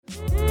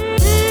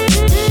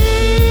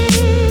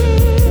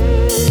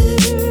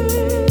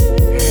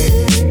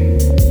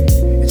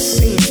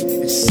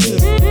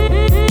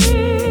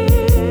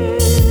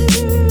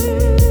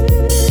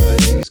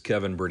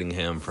Kevin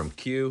Brittingham from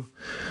Q.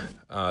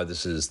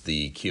 This is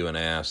the Q and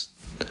Ask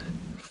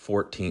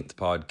 14th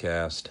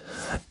podcast.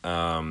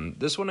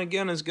 This one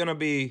again is going to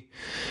be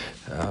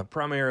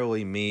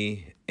primarily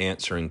me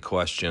answering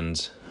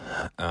questions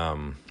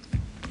that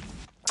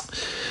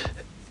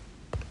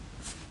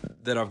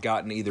I've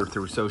gotten either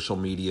through social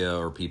media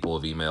or people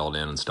have emailed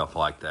in and stuff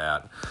like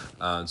that.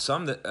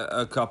 Some that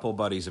a couple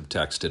buddies have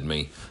texted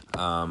me,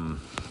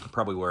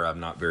 probably where I'm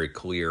not very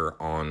clear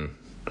on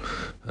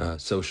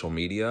social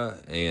media,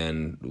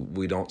 and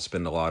we don't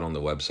spend a lot on the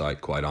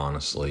website, quite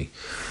honestly.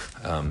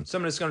 So I'm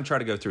just going to try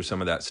to go through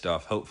some of that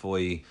stuff.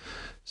 Hopefully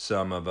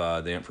some of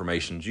the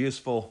information's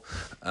useful.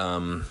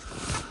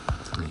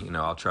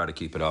 I'll try to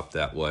keep it up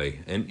that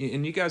way. And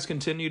you guys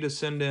continue to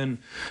send in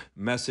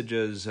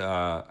messages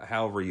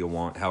however you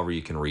want, however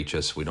you can reach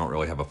us. We don't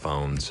really have a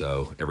phone,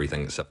 so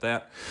everything except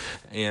that.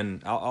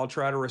 And I'll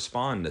try to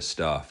respond to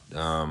stuff.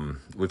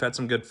 We've had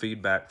some good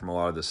feedback from a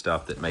lot of the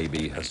stuff that may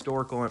be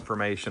historical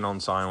information on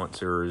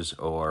silencers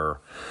or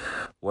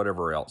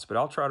whatever else. But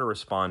I'll try to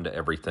respond to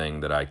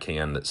everything that I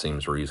can that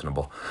seems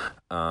reasonable.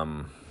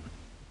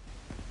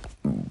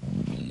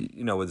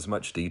 With as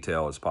much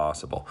detail as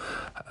possible.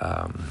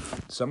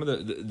 Some of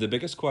the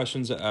biggest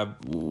questions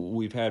that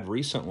we've had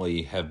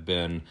recently have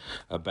been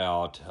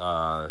about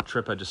a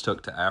trip I just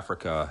took to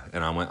Africa,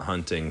 and I went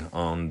hunting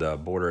on the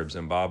border of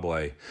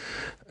Zimbabwe.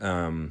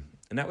 And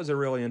that was a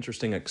really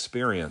interesting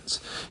experience.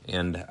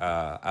 And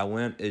I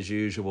went, as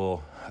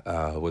usual,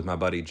 with my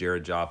buddy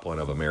Jared Joplin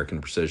of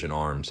American Precision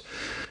Arms,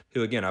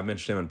 who, again, I've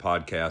mentioned him in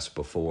podcasts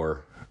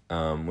before.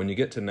 When you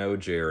get to know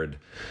Jared,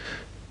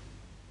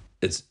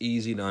 it's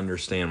easy to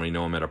understand when you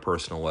know him at a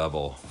personal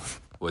level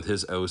with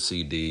his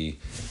OCD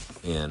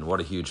and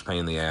what a huge pain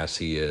in the ass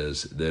he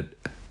is, that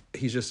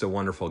he's just a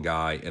wonderful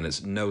guy, and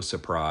it's no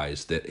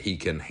surprise that he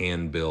can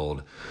hand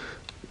build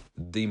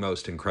the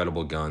most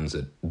incredible guns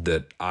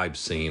that I've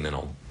seen in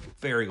a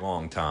very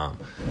long time.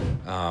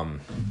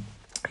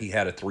 He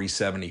had a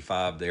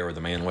 375 there with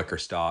a Mannlicher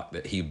stock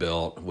that he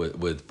built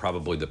with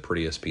probably the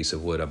prettiest piece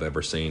of wood I've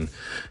ever seen,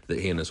 that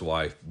he and his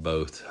wife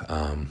both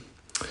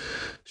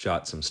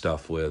shot some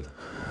stuff with.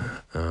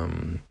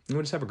 We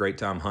just have a great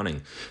time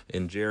hunting.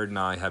 And Jared and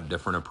I have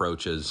different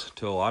approaches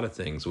to a lot of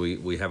things.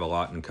 We have a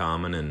lot in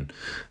common and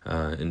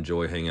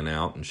enjoy hanging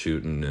out and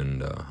shooting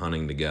and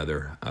hunting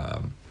together.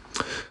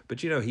 But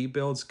he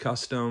builds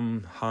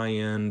custom,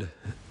 high-end,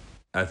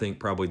 I think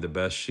probably the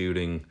best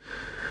shooting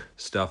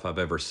stuff I've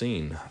ever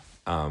seen.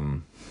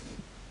 And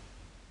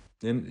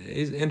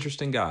he's an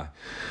interesting guy.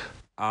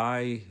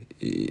 I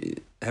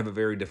have a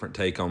very different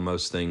take on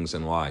most things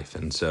in life,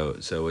 and so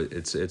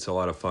it's a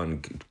lot of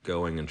fun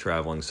going and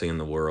traveling, seeing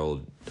the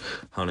world,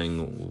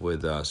 hunting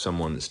with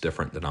someone that's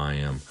different than I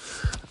am.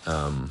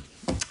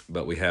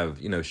 But we have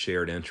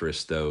shared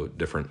interests, though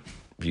different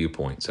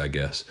viewpoints, I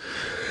guess.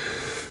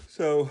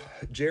 So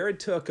Jared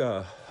took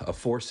a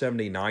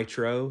 470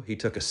 Nitro. He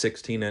took a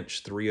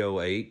 16-inch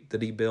 308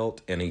 that he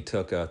built, and he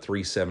took a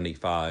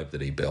 375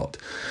 that he built.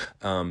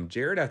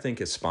 Jared, I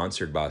think, is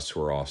sponsored by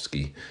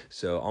Swarovski.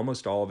 So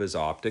almost all of his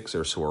optics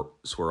are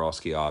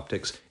Swarovski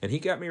optics, and he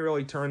got me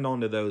really turned on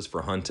to those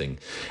for hunting.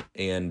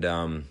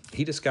 And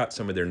he just got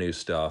some of their new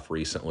stuff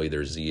recently,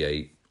 their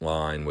Z8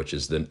 line, which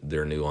is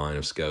their new line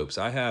of scopes.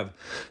 I have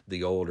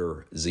the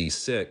older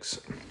Z6,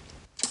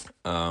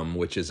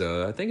 which is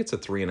I think it's a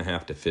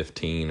 3.5 to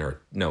 15, or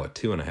no, a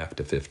 2.5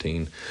 to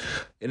 15,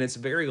 and it's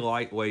very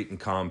lightweight and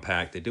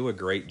compact. They do a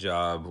great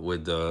job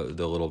with the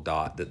little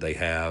dot that they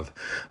have.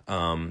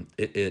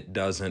 It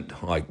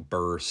doesn't like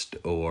burst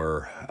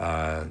or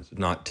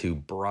not too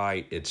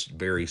bright. It's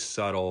very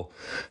subtle.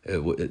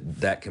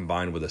 That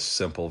combined with a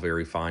simple,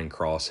 very fine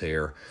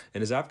crosshair.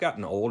 And as I've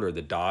gotten older,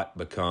 the dot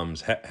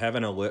becomes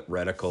having a lit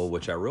reticle,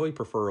 which I really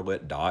prefer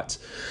lit dots.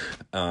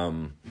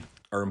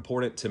 Are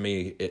important to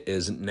me.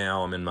 Is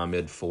now I'm in my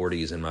mid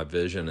 40s and my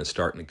vision is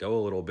starting to go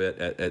a little bit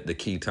at the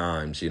key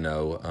times,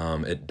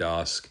 at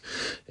dusk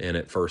and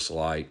at first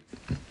light.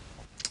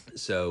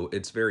 So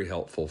it's very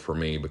helpful for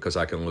me because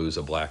I can lose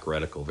a black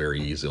reticle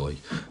very easily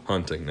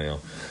hunting now.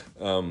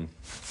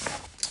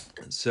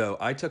 So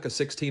I took a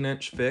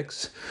 16-inch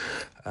fix.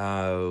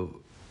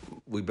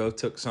 We both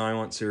took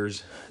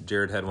silencers.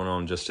 Jared had one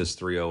on just his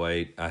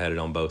 308. I had it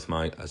on both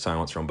my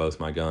silencer on both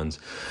my guns.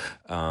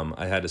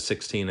 I had a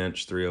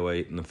 16-inch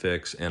 308 in the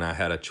fix, and I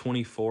had a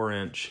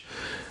 24-inch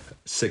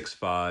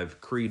 6.5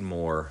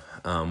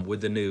 Creedmoor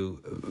with the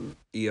new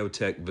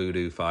EOTech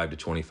Voodoo 5 to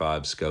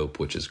 25 scope,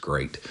 which is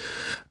great.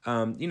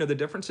 The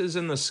differences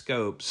in the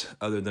scopes,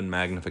 other than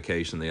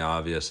magnification, the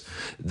obvious,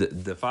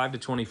 the 5 to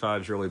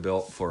 25 is really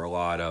built for a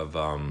lot of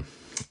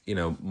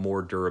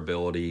more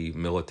durability,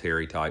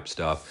 military type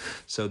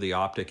stuff. So the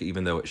optic,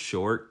 even though it's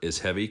short, is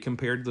heavy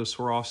compared to the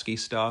Swarovski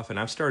stuff. And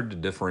I've started to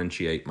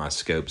differentiate my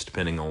scopes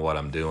depending on what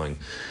I'm doing.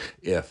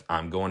 If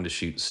I'm going to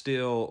shoot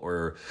still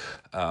or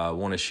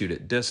want to shoot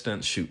at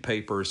distance, shoot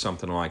paper,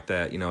 something like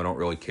that, I don't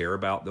really care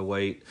about the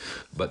weight.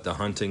 But the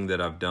hunting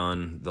that I've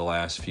done the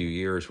last few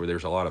years where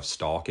there's a lot of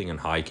stalking and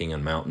hiking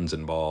and mountains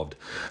involved,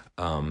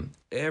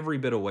 every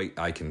bit of weight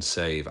I can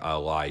save, I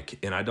like,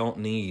 and I don't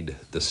need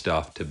the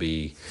stuff to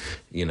be,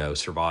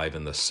 survive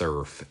in the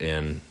surf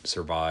and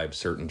survive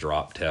certain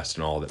drop tests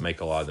and all that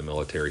make a lot of the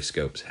military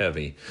scopes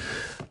heavy.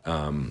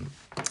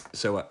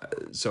 So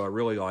I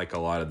really like a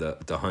lot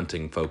of the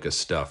hunting focused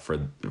stuff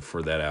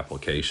for that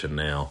application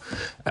now.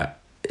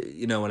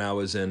 When I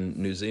was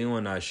in New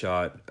Zealand, I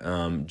shot,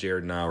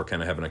 Jared and I were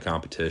kind of having a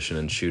competition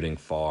and shooting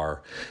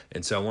far.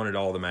 And so I wanted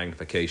all the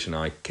magnification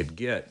I could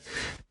get.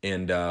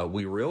 And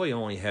we really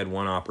only had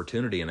one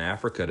opportunity in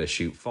Africa to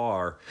shoot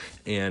far.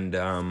 And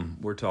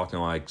we're talking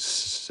like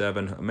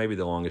 7, maybe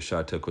the longest shot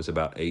I took was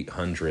about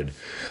 800.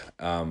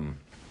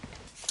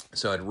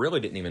 So I really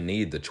didn't even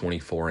need the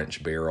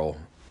 24-inch barrel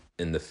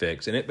in the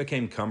fix, and it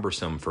became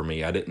cumbersome for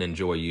me. I didn't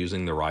enjoy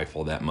using the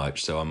rifle that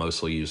much, so I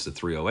mostly used the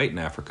 308 in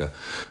Africa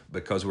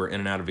because we were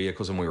in and out of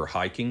vehicles and we were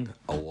hiking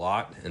a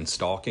lot and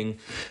stalking,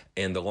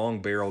 and the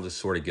long barrel just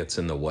sort of gets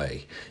in the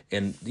way.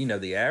 And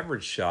the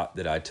average shot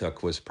that I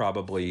took was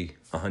probably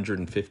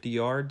 150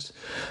 yards.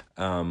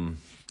 So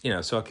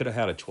I could have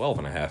had a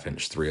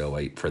 12.5-inch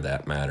 308 for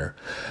that matter.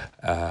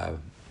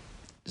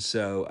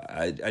 So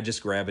I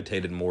just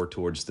gravitated more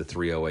towards the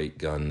 308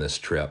 gun this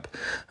trip.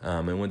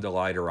 And with the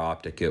lighter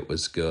optic, it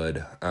was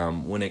good.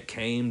 When it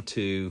came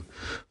to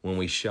when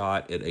we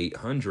shot at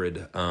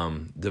 800,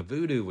 the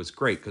Voodoo was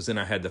great because then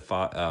I had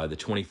the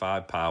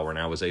 25 power and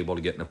I was able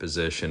to get in a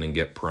position and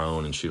get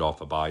prone and shoot off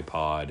a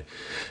bipod.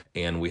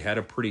 And we had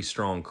a pretty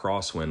strong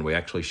crosswind. We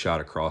actually shot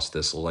across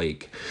this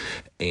lake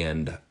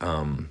and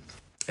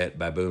at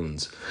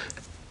Baboons.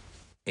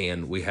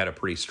 And we had a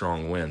pretty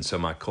strong wind. So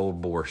my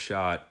cold bore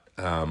shot,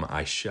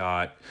 I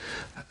shot,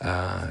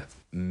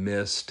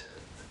 missed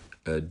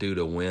due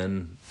to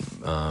wind,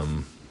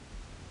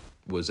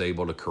 was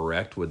able to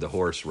correct with the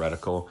Horus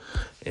reticle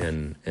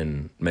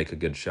and make a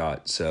good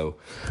shot. So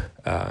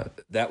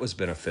that was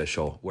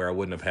beneficial, where I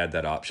wouldn't have had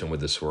that option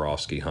with the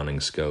Swarovski hunting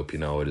scope.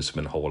 It has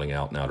been holding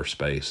out in outer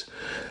space.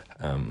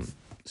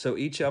 So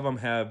each of them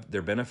have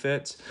their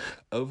benefits.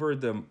 Over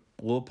the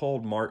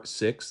Leupold Mark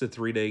 6 to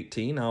 3 to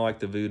 18, I like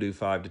the Voodoo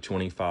 5 to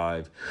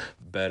 25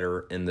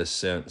 better in the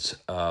sense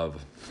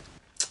of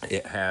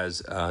it has,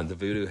 the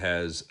Voodoo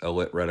has a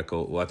lit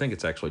reticle. Well, I think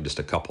it's actually just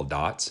a couple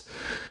dots.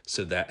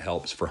 So that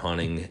helps for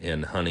hunting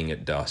and hunting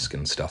at dusk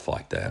and stuff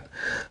like that.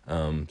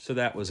 So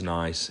that was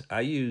nice.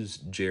 I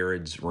used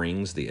Jared's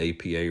rings, the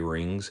APA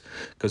rings,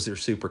 because they're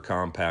super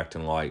compact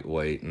and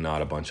lightweight and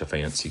not a bunch of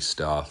fancy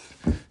stuff.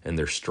 And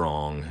they're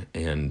strong.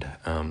 And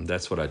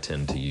that's what I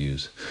tend to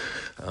use.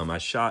 I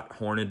shot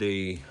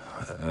Hornady.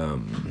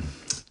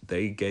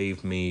 They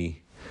gave me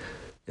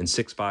in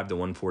 6.5 to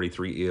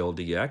 143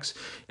 ELDX,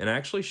 and I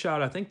actually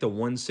shot, I think, the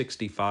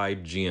 165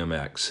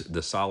 GMX,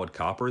 the solid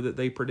copper that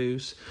they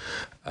produce,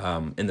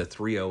 in the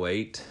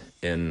 308,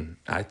 and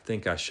I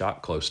think I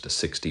shot close to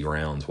 60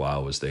 rounds while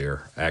I was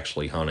there,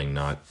 actually hunting,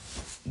 not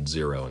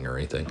zeroing or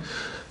anything.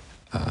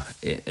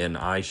 And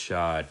I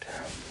shot,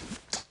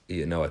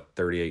 a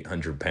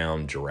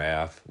 3,800-pound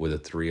giraffe with a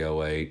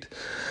 308.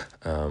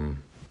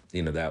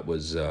 That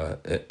was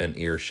an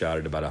ear shot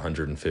at about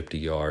 150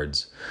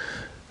 yards.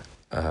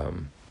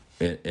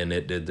 And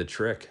it did the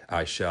trick.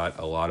 I shot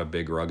a lot of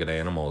big rugged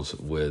animals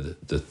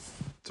with the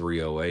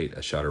 308.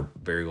 I shot a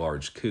very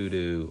large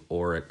kudu,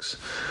 oryx,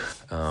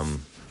 a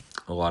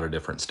lot of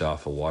different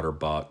stuff, a water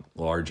buck,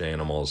 large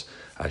animals.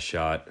 I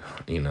shot,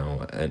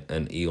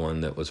 an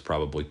eland that was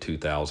probably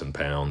 2,000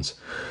 pounds.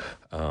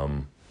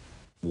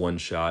 One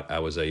shot, I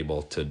was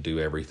able to do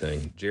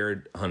everything.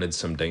 Jared hunted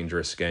some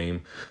dangerous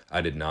game.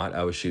 I did not.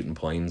 I was shooting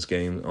plains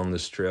game on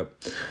this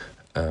trip.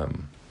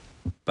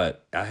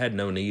 But I had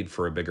no need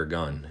for a bigger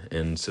gun,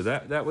 and so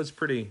that was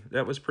pretty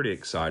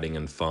exciting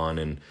and fun,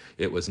 and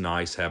it was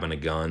nice having a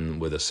gun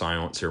with a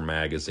silencer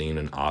magazine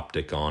and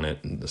optic on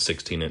it, and the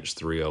 16-inch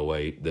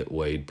 308 that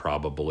weighed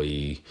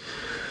probably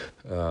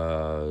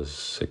 6,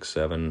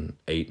 7,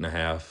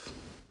 8.5,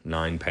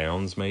 9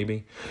 pounds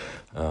maybe,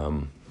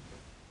 in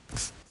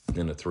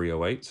a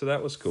 308. So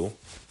that was cool.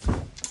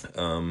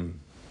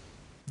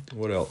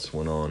 What else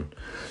went on?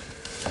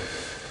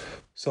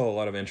 Saw a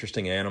lot of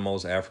interesting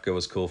animals. Africa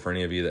was cool for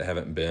any of you that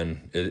haven't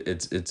been.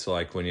 It's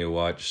like when you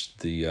watch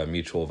the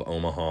Mutual of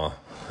Omaha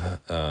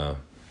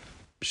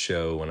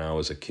show when I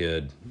was a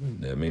kid.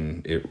 I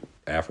mean,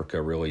 Africa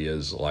really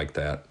is like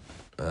that.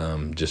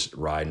 Just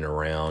riding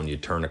around, you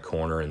turn a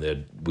corner, and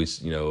then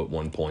at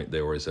one point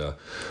there was a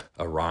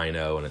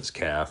rhino and its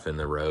calf in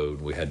the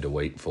road. We had to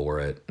wait for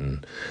it,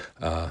 and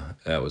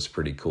that was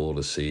pretty cool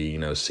to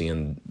see.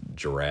 Seeing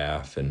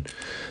giraffe, and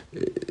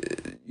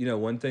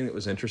one thing that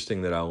was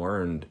interesting that I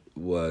learned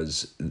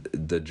was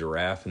the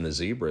giraffe and the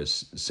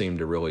zebras seem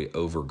to really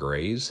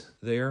overgraze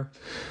there.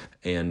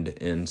 And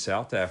in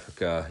South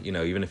Africa,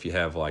 even if you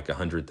have like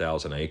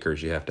 100,000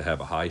 acres, you have to have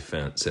a high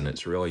fence, and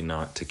it's really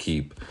not to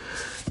keep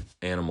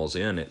animals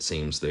in, it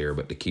seems there,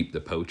 but to keep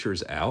the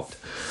poachers out.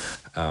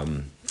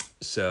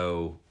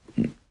 So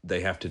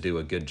they have to do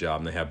a good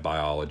job, and they have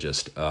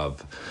biologists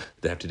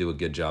they have to do a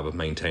good job of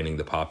maintaining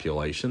the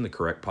population, the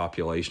correct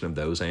population of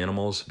those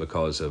animals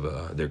because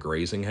of their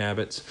grazing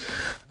habits.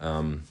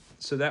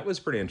 So that was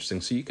pretty interesting.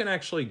 So you can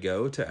actually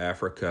go to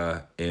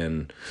Africa,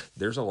 and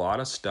there's a lot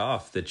of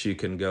stuff that you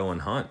can go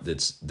and hunt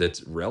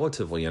that's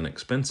relatively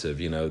inexpensive.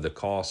 The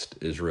cost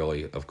is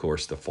really, of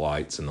course, the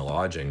flights and the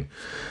lodging,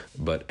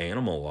 but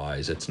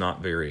animal-wise, it's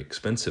not very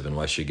expensive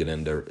unless you get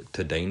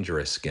into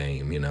dangerous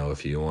game.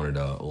 If you wanted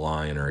a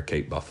lion or a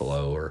Cape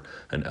buffalo or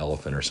an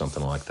elephant or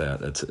something like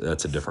that,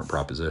 that's a different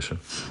proposition.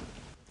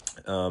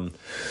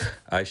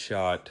 I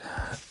shot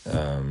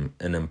an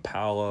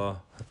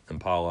impala,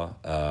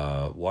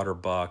 water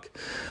buck,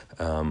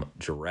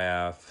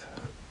 giraffe,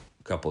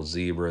 a couple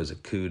zebras, a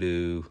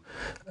kudu,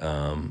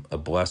 a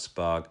blessed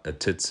buck, a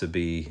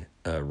titsebe,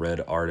 a red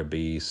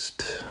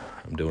artebeest.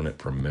 I'm doing it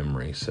from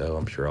memory, so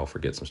I'm sure I'll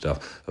forget some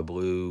stuff. A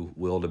blue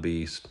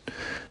wildebeest,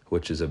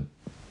 which is a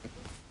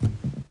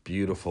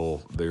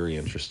beautiful, very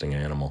interesting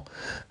animal.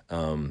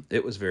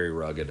 It was very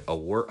rugged. A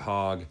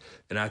warthog,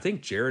 and I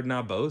think Jared and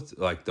I both,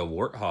 like, the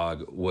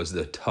warthog was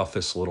the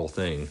toughest little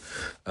thing.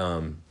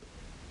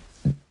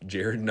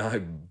 Jared and I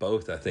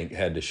both, I think,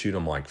 had to shoot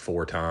him like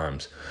 4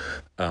 times.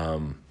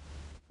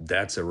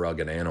 That's a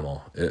rugged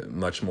animal,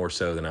 much more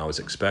so than I was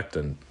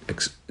expecting,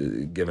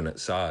 given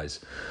its size.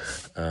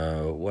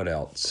 What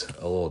else?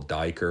 A little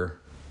diker.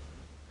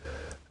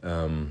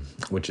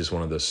 Which is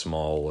one of those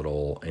small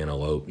little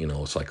antelope,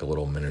 it's like a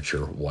little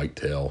miniature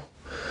whitetail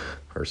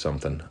or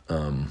something.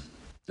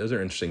 Those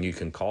are interesting. You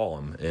can call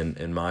them.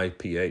 And my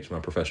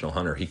professional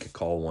hunter, he could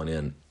call one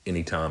in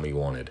anytime he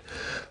wanted.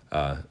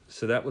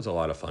 So that was a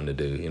lot of fun to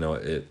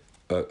do.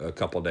 A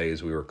couple of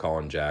days we were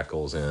calling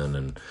jackals in,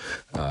 and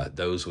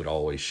those would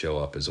always show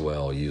up as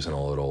well, using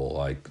a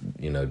little,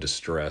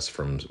 distress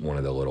from one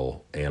of the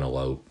little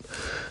antelope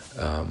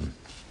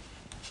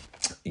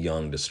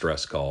young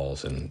distress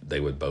calls, and they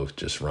would both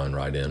just run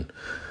right in.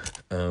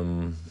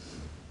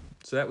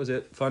 So that was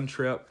it. Fun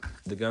trip.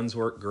 The guns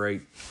worked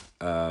great.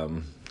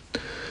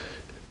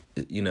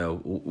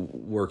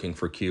 Working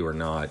for Q or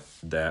not,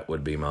 that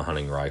would be my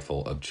hunting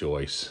rifle of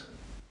choice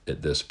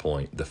at this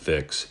point, the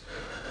Fix.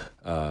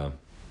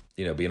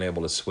 Being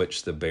able to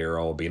switch the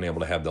barrel, being able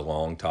to have the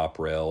long top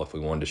rail if we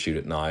wanted to shoot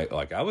at night.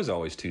 Like, I was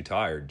always too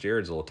tired.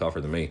 Jared's a little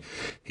tougher than me.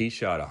 He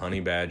shot a honey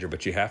badger,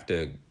 but you have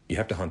to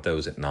hunt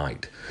those at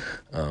night.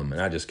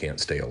 And I just can't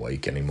stay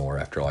awake anymore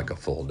after like a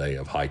full day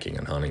of hiking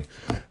and hunting.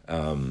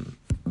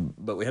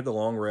 But we had the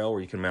long rail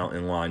where you can mount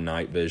inline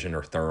night vision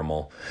or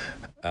thermal.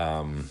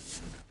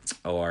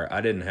 Or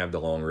I didn't have the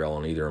long rail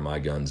on either of my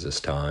guns this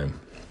time.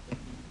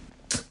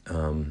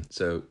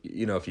 So,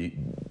 if you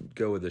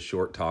go with the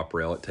short top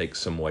rail, it takes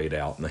some weight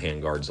out and the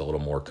handguard's a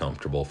little more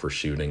comfortable for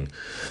shooting.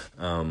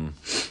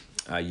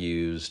 I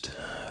used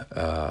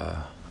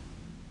an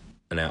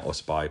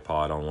Atlas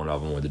bipod on one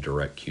of them with a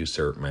direct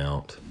Q-cert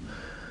mount.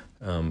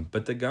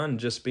 But the gun,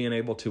 just being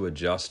able to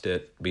adjust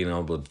it, being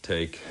able to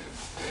take,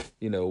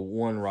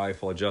 one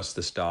rifle, adjust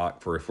the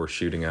stock for if we're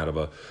shooting out of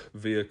a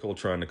vehicle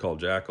trying to call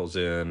jackals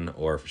in,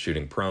 or if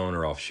shooting prone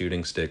or off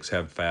shooting sticks,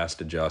 have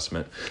fast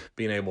adjustment.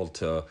 Being able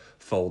to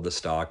fold the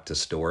stock to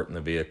store it in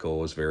the vehicle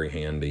was very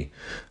handy.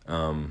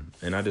 And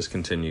I just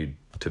continued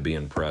to be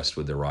impressed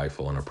with the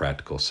rifle in a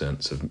practical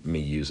sense of me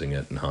using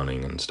it and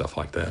hunting and stuff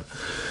like that.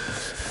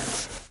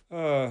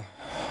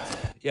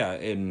 Yeah,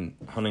 in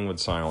hunting with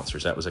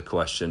silencers, that was a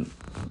question.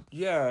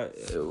 Yeah,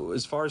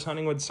 as far as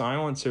hunting with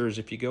silencers,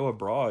 if you go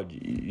abroad,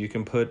 you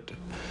can put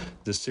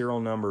the serial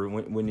number.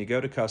 When you go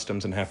to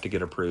customs and have to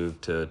get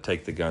approved to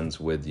take the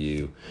guns with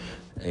you,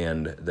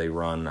 and they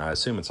run, I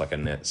assume it's like a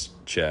NITS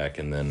check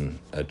and then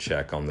a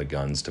check on the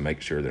guns to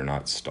make sure they're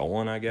not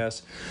stolen, I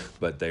guess.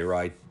 But they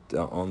write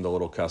on the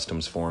little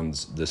customs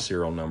forms the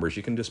serial numbers.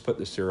 You can just put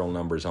the serial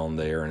numbers on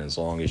there, and as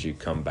long as you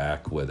come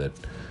back with it,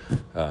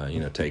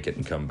 take it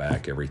and come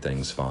back,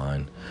 everything's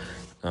fine.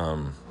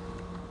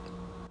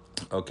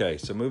 Okay,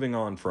 so moving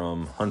on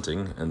from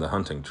hunting and the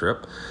hunting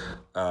trip,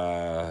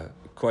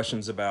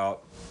 questions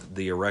about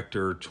the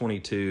Erector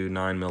 22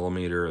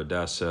 9mm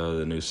Odessa,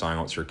 the new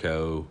Silencer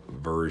Co.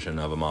 version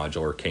of a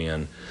modular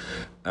can.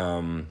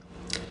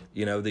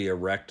 The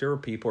Erector,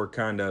 people are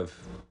kind of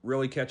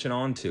really catching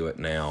on to it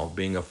now,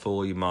 being a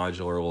fully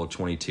modular little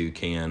 22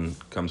 can,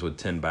 comes with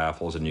 10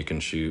 baffles, and you can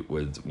shoot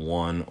with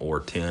 1 or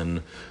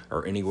 10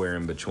 or anywhere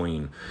in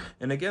between.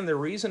 And again, the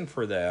reason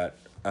for that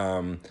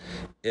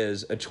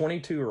is a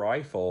 22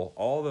 rifle,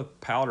 all the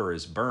powder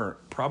is burnt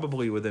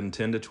probably within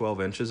 10 to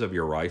 12 inches of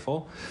your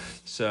rifle.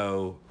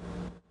 So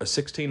a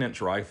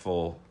 16-inch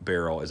rifle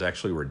barrel is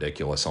actually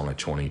ridiculous on a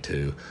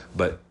 22,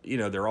 but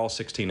they're all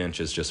 16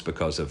 inches just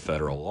because of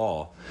federal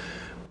law.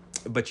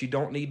 But you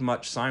don't need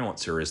much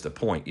silencer is the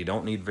point. You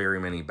don't need very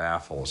many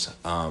baffles.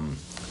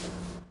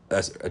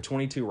 A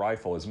 22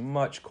 rifle is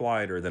much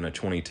quieter than a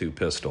 22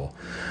 pistol.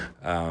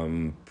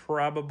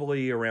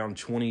 Probably around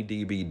 20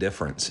 dB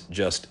difference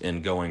just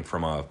in going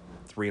from a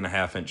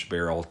 3.5-inch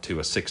barrel to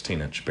a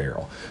 16-inch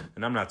barrel.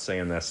 And I'm not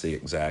saying that's the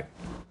exact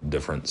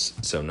difference,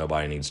 so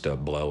nobody needs to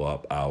blow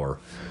up our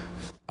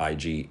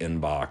IG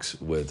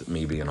inbox with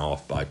me being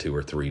off by 2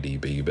 or 3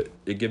 dB, but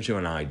it gives you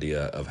an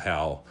idea of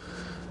how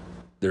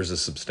there's a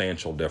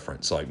substantial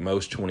difference. Like,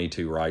 most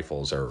 22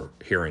 rifles are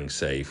hearing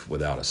safe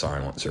without a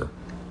silencer.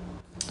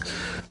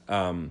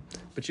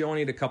 But you only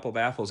need a couple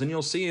baffles. And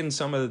you'll see in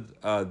some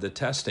of the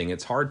testing,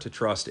 it's hard to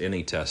trust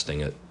any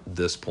testing at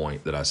this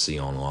point that I see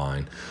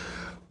online.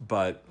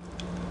 But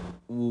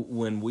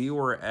when we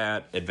were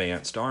at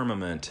Advanced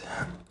Armament,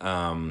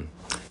 and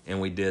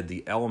we did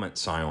the Element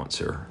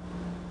silencer,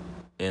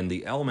 and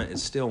the Element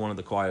is still one of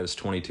the quietest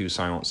 22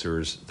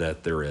 silencers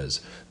that there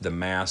is. The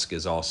mask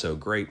is also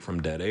great from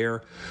Dead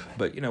Air,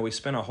 but we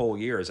spent a whole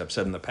year, as I've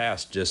said in the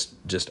past,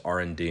 just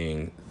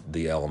R&Ding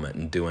the Element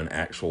and doing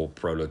actual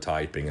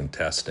prototyping and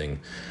testing.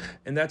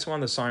 And that's when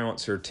the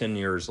silencer 10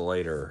 years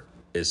later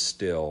is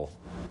still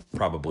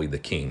probably the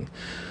king.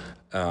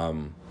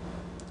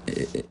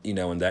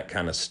 In that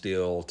kind of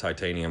steel,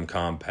 titanium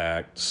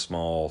compact,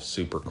 small,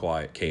 super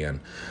quiet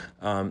can.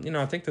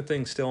 I think the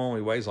thing still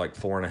only weighs like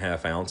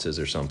 4.5 ounces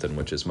or something,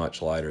 which is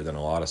much lighter than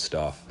a lot of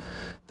stuff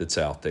that's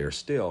out there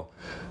still.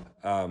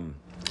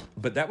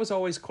 But that was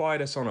always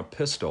quietest on a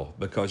pistol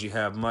because you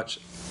have much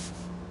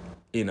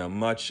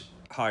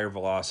higher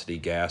velocity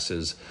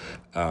gases,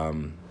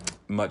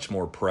 much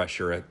more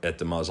pressure at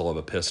the muzzle of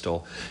a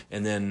pistol.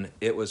 And then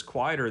it was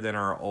quieter than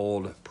our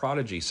old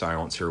Prodigy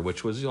silencer,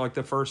 which was like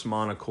the first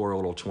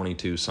monocoil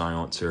 22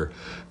 silencer.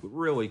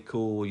 Really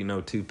cool,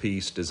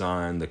 two-piece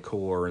design, the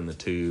core and the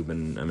tube.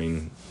 And I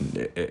mean,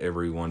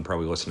 everyone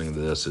probably listening to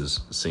this has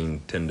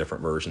seen 10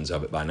 different versions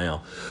of it by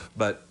now.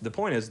 But the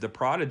point is, the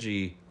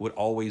Prodigy would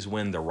always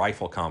win the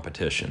rifle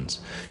competitions.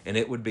 And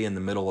it would be in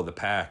the middle of the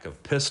pack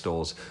of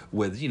pistols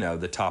with,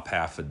 the top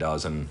half a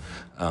dozen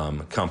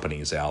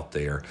companies out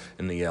there.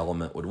 And the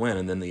Element would win.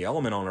 And then the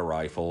Element on a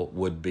rifle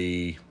would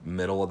be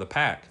middle of the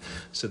pack.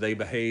 So they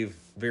behave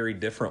very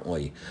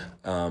differently,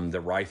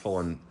 the rifle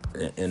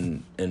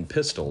and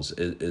pistols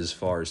as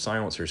far as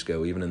silencers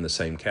go, even in the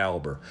same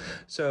caliber.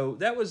 So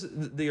that was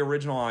the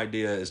original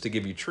idea, is to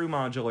give you true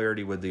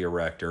modularity with the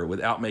Erector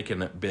without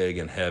making it big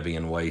and heavy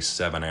and weigh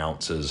 7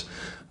 ounces.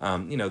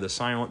 The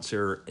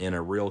silencer in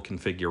a real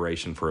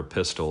configuration for a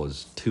pistol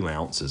is 2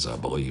 ounces, I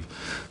believe.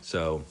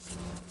 So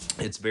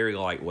it's very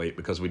lightweight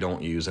because we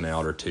don't use an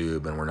outer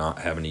tube, and we're not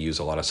having to use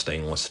a lot of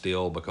stainless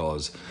steel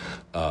because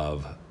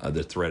of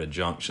the threaded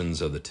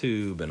junctions of the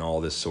tube and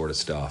all this sort of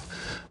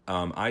stuff.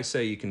 I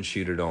say you can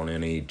shoot it on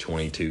any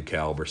 22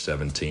 caliber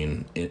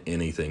 17,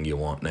 anything you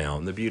want now.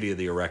 And the beauty of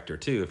the Erector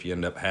too, if you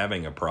end up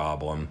having a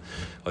problem,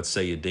 let's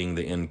say you ding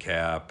the end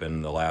cap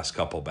and the last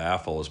couple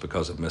baffles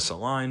because of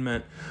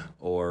misalignment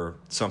or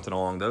something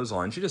along those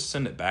lines, you just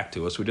send it back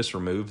to us. We just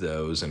remove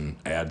those and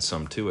add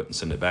some to it and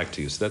send it back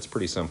to you. So that's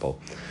pretty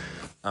simple.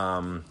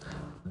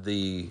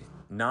 The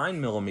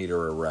 9mm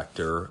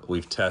Erector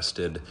we've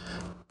tested,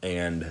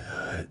 and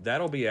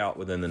that'll be out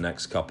within the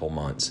next couple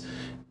months.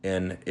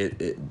 And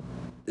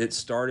it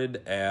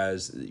started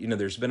as,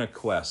 there's been a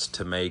quest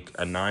to make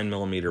a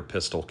 9mm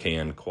pistol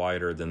can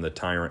quieter than the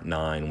Tyrant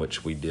 9,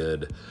 which we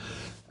did,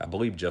 I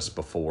believe, just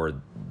before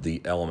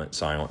the Element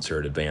silencer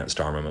at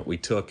Advanced Armament. We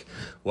took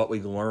what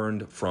we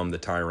learned from the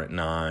Tyrant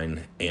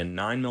 9, and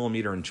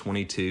 9mm and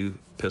 22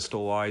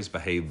 pistol-wise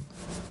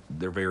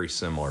they're very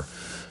similar.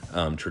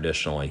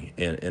 Traditionally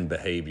in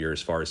behavior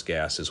as far as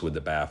gases with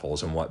the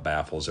baffles and what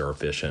baffles are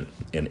efficient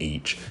in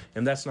each.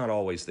 And that's not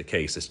always the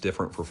case. It's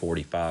different for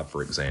 45,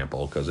 for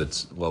example, because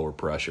it's lower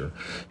pressure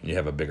and you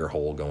have a bigger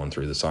hole going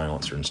through the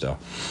silencer and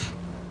stuff.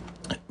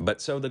 But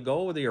so the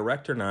goal of the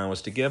Erector 9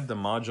 was to give the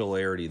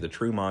modularity, the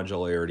true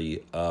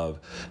modularity of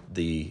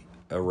the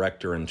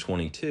Erector in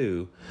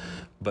 22,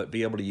 but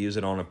be able to use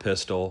it on a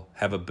pistol,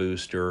 have a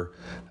booster,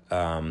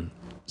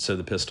 so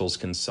the pistols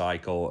can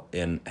cycle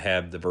and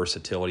have the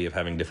versatility of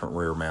having different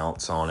rear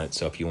mounts on it.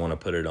 So if you want to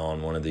put it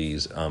on one of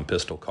these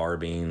pistol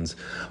carbines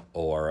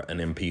or an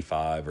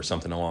MP5 or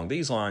something along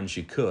these lines,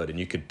 you could, and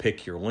you could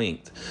pick your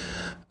length.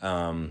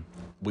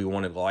 We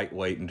wanted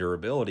lightweight and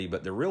durability,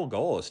 but the real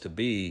goal is to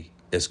be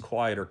is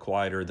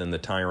quieter than the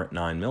Tyrant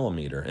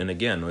 9mm. And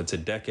again, it's a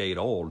decade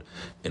old,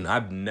 and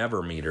I've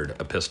never metered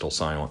a pistol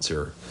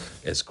silencer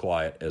as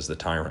quiet as the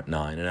Tyrant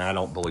 9, and I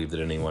don't believe that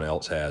anyone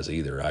else has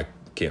either. I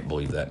can't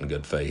believe that in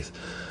good faith,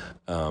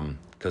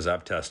 because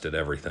I've tested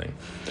everything.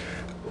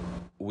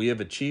 We have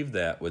achieved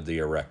that with the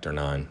Erector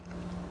 9,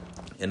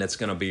 and it's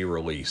going to be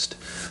released.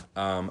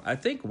 I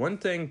think one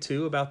thing,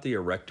 too, about the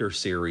Erector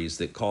series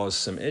that caused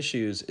some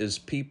issues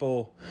is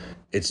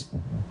it's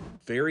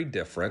very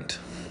different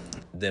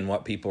than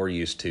what people are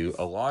used to.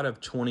 A lot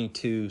of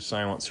 22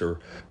 silencer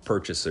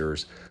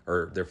purchasers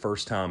are their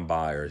first-time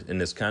buyers,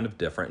 and it's kind of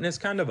different, and it's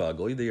kind of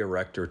ugly. The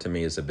Erector, to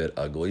me, is a bit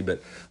ugly,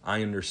 but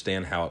I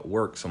understand how it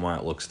works and why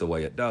it looks the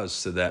way it does,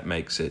 so that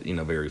makes it,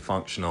 very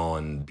functional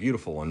and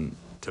beautiful, and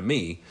to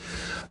me,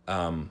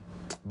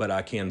 but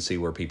I can see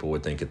where people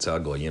would think it's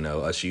ugly.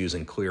 Us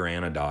using clear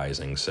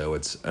anodizing, so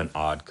it's an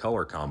odd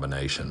color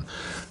combination.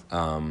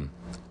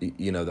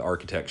 The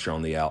architecture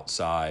on the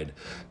outside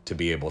to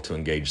be able to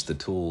engage the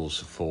tools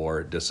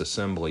for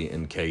disassembly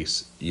in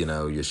case,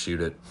 you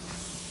shoot it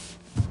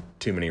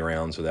too many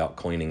rounds without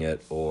cleaning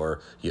it,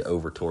 or you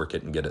over torque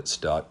it and get it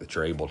stuck, that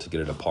you're able to get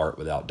it apart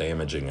without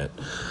damaging it.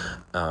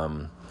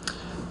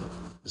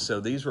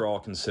 So these were all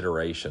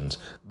considerations.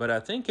 But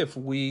I think if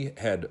we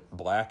had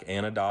black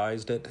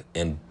anodized it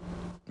and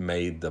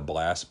made the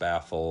blast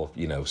baffle,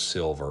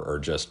 silver or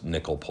just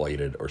nickel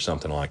plated or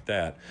something like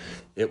that,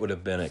 it would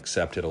have been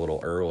accepted a little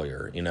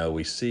earlier.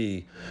 We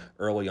see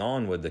early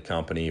on with the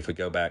company, if we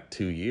go back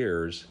 2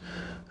 years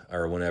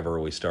or whenever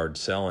we started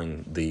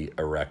selling the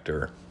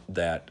Erector,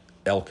 that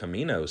El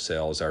Camino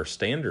sales, our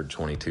standard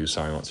 22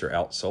 silencer,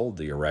 outsold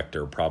the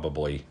Erector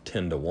probably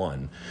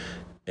 10-1.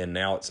 And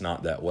now it's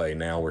not that way.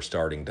 Now we're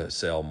starting to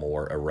sell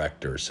more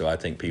Erectors. So I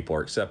think people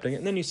are accepting it.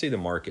 And then you see the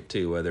market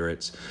too, whether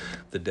it's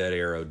the Dead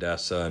Air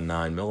Odessa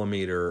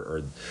 9mm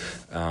or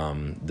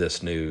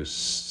this new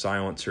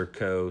Silencer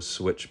Co.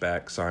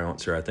 switchback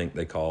silencer, I think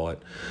they call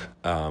it.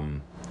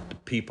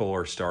 People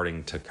are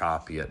starting to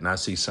copy it. And I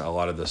see a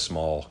lot of the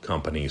small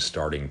companies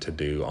starting to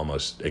do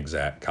almost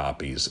exact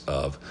copies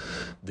of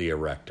the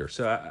Erector.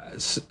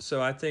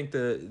 So I think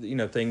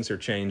things are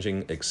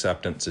changing.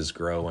 Acceptance is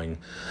growing.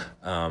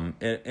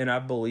 And I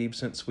believe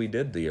since we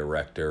did the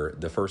Erector,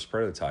 the first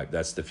prototype,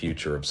 that's the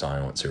future of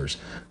silencers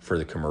for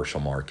the commercial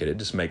market. It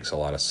just makes a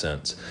lot of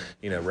sense.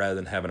 Rather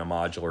than having a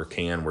modular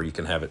can where you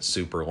can have it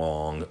super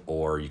long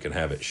or you can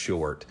have it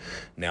short,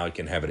 now you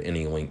can have it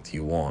any length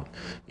you want.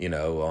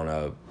 On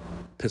a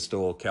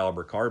pistol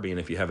caliber carbine,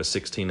 if you have a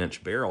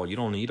 16-inch barrel, you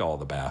don't need all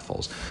the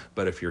baffles.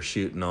 But if you're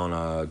shooting on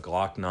a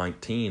Glock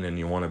 19 and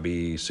you want to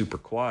be super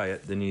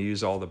quiet, then you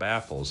use all the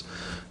baffles.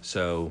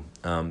 So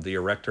the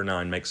Erector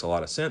 9 makes a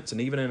lot of sense.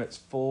 And even in its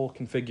full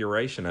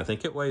configuration, I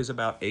think it weighs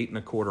about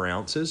 8.25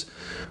 ounces,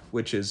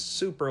 which is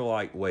super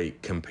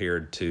lightweight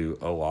compared to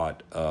a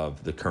lot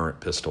of the current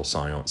pistol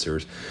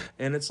silencers.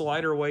 And it's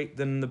lighter weight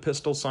than the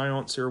pistol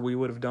silencer we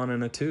would have done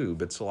in a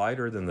tube. It's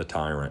lighter than the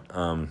Tyrant.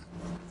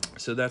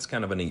 So that's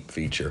kind of a neat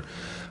feature.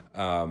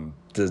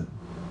 The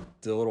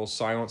little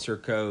Silencer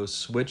Co.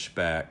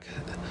 switchback,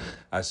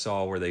 I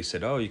saw where they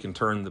said, you can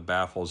turn the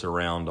baffles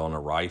around on a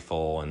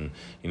rifle, and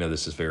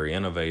this is very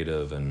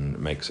innovative and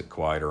makes it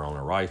quieter on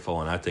a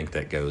rifle. And I think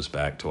that goes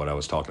back to what I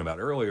was talking about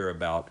earlier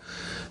about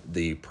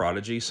the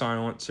Prodigy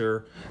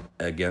silencer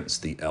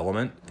against the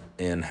Element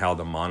and how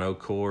the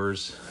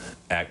monocores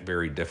act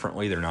very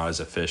differently. They're not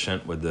as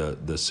efficient with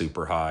the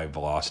super high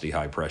velocity,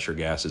 high pressure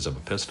gases of a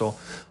pistol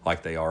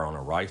like they are on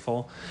a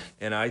rifle.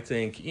 And I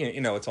think,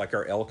 it's like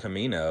our El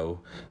Camino.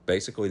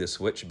 Basically, the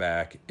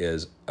switchback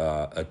is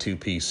a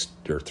two-piece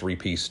or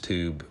three-piece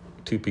tube,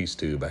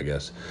 I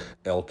guess,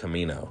 El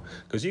Camino.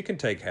 Because you can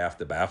take half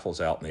the baffles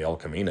out in the El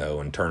Camino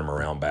and turn them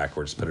around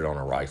backwards, put it on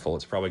a rifle.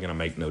 It's probably going to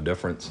make no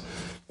difference.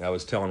 I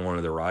was telling one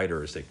of the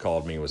writers that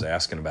called me, was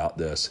asking about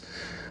this.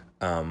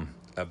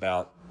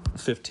 About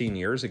 15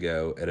 years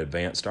ago at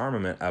Advanced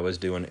Armament, I was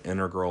doing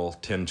Integral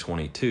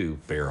 1022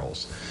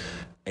 barrels.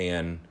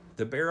 And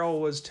the barrel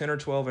was 10 or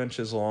 12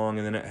 inches long,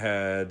 and then it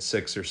had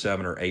 6 or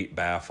 7 or 8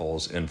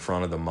 baffles in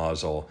front of the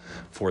muzzle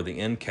for the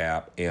end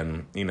cap.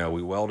 And, we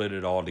welded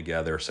it all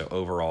together. So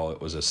overall,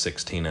 it was a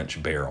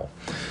 16-inch barrel.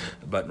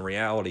 But in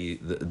reality,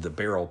 the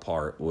barrel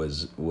part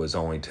was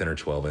only 10 or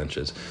 12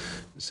 inches.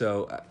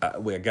 So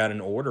I got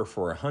an order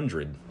for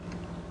 100.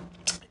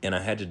 And I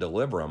had to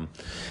deliver them,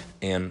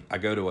 and I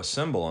go to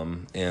assemble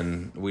them,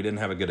 and we didn't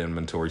have a good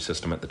inventory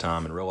system at the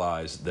time, and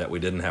realized that we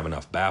didn't have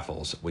enough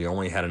baffles. We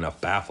only had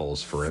enough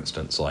baffles, for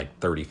instance, like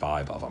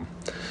 35 of them.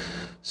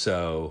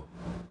 So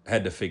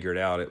had to figure it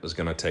out. It was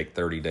going to take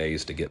 30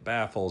 days to get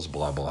baffles,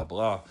 blah, blah,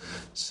 blah.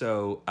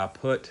 So I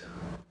put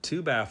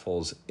 2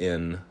 baffles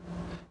in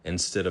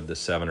instead of the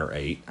 7 or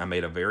 8. I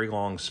made a very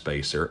long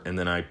spacer, and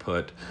then I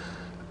put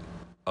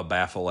a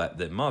baffle at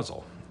the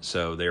muzzle.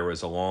 So there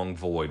was a long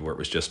void where it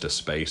was just a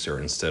spacer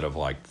instead of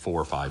like 4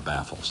 or 5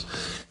 baffles.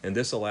 And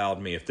this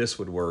allowed me, if this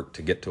would work,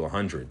 to get to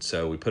 100.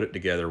 So we put it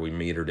together, we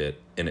metered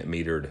it, and it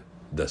metered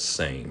the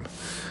same.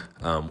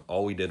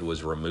 All we did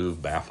was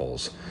remove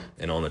baffles,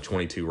 and on a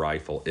 22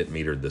 rifle, it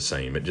metered the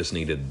same. It just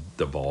needed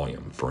the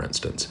volume, for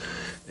instance.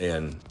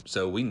 And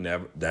so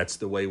that's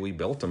the way we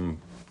built them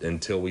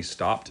until we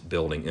stopped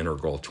building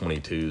Integral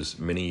 22s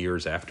many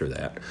years after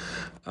that.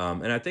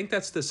 And I think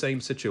that's the same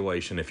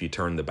situation if you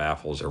turn the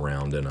baffles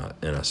around in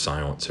a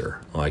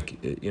silencer.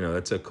 Like,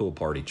 that's a cool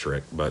party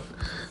trick, but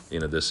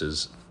this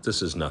is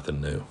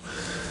nothing new.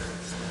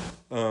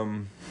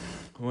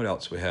 What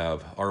else we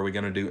have? Are we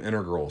going to do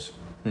integrals?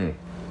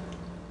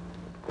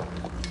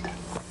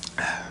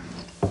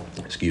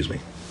 Excuse me.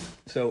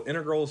 So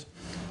integrals,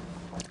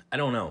 I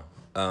don't know.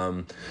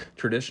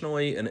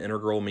 Traditionally, an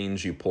integral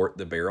means you port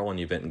the barrel and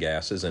you vent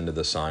gases into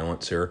the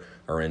silencer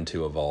or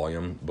into a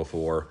volume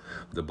before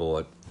the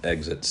bullet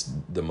exits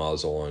the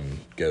muzzle and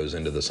goes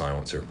into the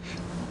silencer.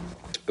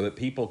 But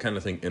people kind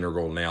of think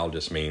integral now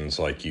just means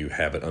like you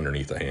have it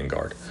underneath a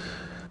handguard.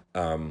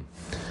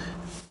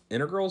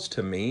 Integrals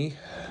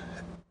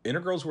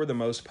were the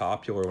most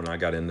popular when I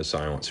got into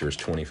silencers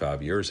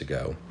 25 years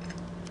ago.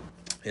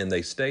 And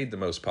they stayed the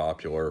most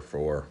popular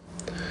for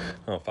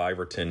 5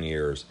 or 10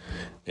 years.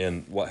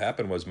 And what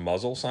happened was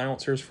muzzle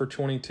silencers for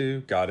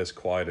 22 got as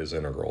quiet as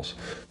integrals.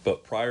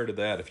 But prior to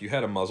that, if you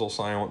had a muzzle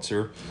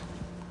silencer,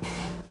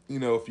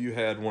 if you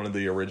had one of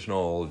the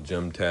original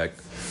Gemtech,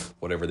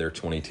 whatever their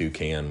 22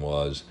 can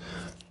was,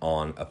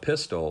 on a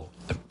pistol,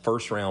 the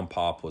first round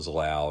pop was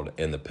loud,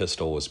 and the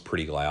pistol was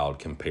pretty loud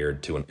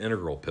compared to an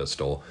integral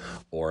pistol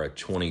or a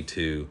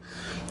 22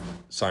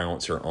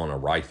 silencer on a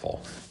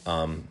rifle.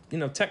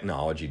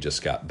 Technology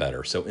just got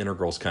better, so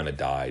integrals kind of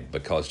died,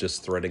 because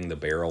just threading the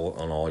barrel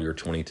on all your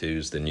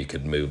 22s, then you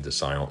could move the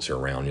silencer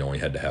around. You only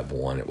had to have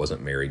one. It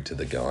wasn't married to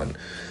the gun.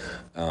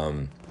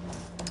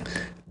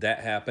 That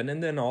happened,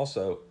 and then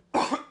also,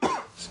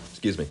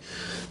 excuse me,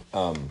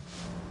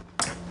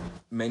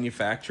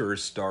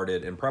 manufacturers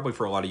started, and probably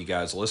for a lot of you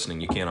guys listening,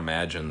 you can't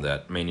imagine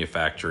that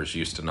manufacturers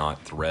used to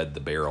not thread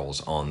the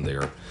barrels on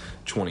their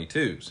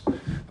 22s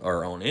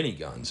or on any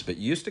guns. But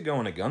you used to go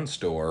in a gun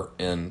store,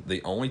 and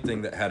the only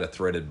thing that had a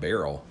threaded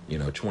barrel,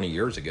 20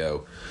 years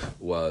ago,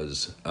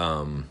 was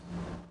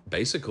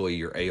basically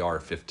your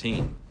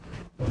AR-15.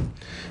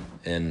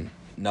 And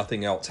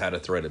nothing else had a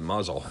threaded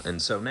muzzle.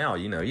 And so now,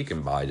 you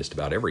can buy just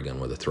about every gun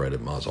with a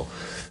threaded muzzle.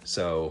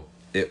 So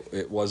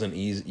it wasn't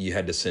easy. You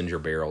had to send your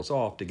barrels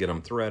off to get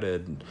them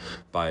threaded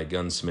by a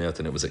gunsmith,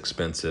 and it was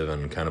expensive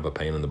and kind of a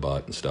pain in the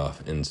butt and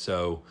stuff. And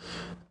so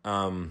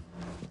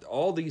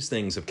all these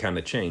things have kind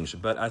of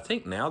changed. But I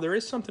think now there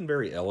is something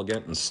very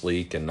elegant and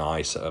sleek and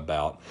nice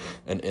about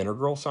an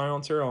integral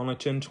silencer on a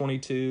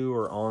 1022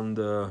 or on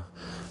the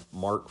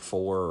Mark IV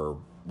or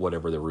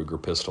whatever the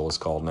Ruger pistol is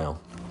called now.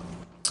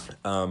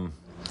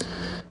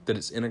 That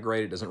it's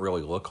integrated doesn't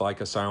really look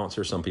like a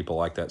silencer. Some people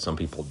like that, some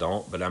people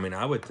don't. But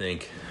I would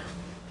think,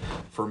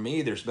 for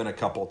me, there's been a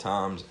couple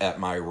times at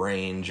my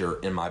range or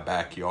in my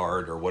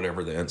backyard or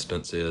whatever the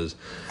instance is,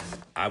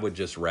 I would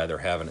just rather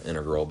have an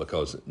integral,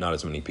 because not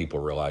as many people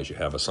realize you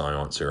have a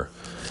silencer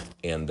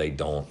and they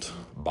don't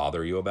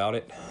bother you about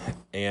it.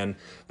 And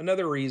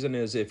another reason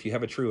is, if you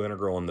have a true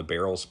integral and the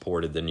barrel's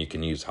ported, then you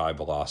can use high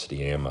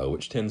velocity ammo,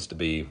 which tends to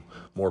be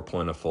more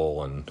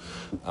plentiful and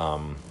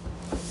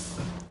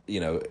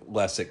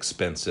less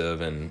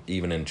expensive, and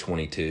even in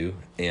 22,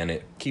 and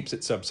it keeps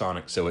it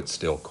subsonic, so it's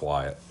still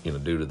quiet,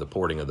 due to the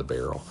porting of the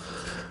barrel.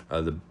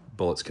 The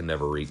bullets can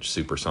never reach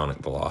supersonic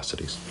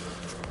velocities.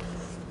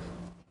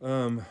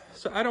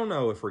 So I don't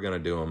know if we're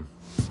going to do them.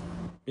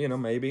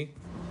 Maybe,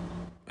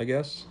 I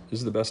guess,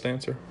 is the best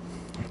answer.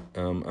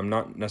 I'm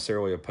not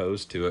necessarily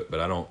opposed to it,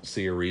 but I don't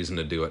see a reason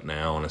to do it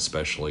now, and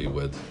especially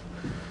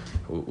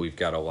we've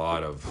got a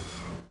lot of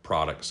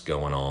products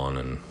going on,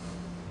 and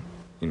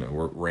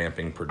we're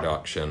ramping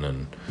production,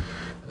 and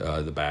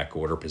the back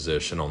order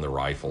position on the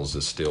rifles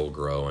is still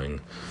growing.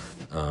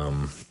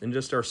 And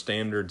just our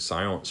standard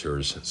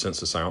silencers, since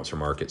the silencer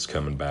market's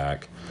coming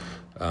back,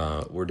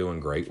 we're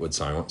doing great with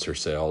silencer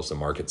sales. The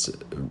market's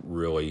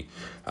really,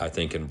 I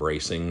think,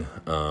 embracing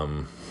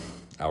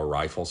our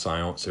rifle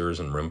silencers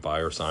and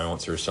rimfire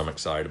silencers. So I'm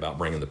excited about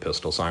bringing the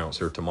pistol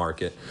silencer to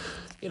market.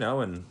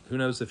 And who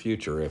knows the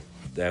future. If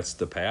that's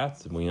the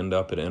path and we end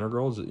up at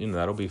integrals,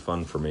 that'll be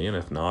fun for me. And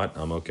if not,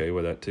 I'm okay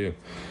with that too.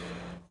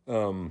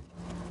 The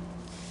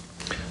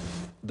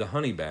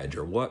Honey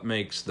Badger. What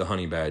makes the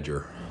Honey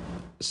Badger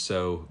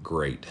so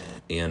great?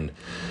 And,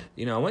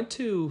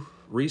 I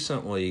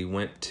recently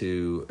went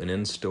to an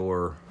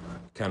in-store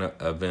kind of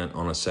event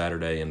on a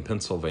Saturday in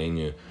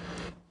Pennsylvania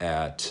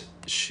at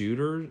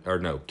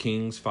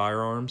King's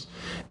Firearms.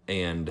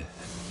 And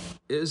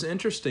it was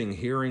interesting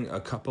hearing a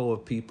couple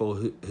of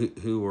people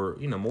who were,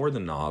 more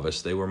than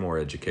novice. They were more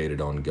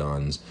educated on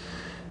guns,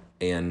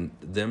 and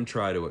them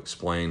try to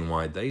explain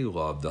why they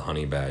love the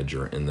Honey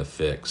Badger and the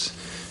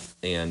Fix.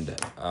 And,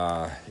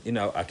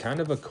 I kind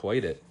of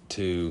equate it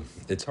to,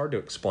 it's hard to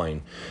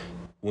explain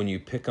when you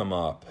pick them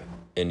up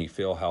and you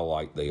feel how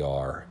light they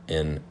are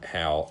and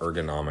how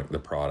ergonomic the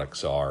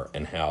products are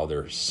and how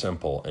they're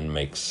simple and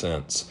make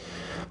sense.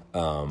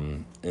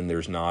 And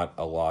there's not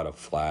a lot of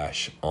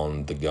flash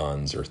on the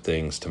guns or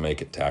things to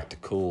make it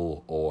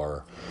tactical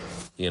or,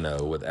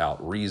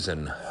 without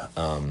reason.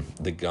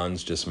 The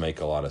guns just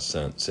make a lot of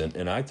sense.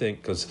 And I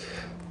think, because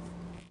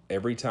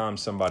every time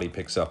somebody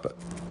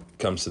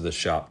comes to the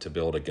shop to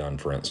build a gun,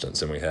 for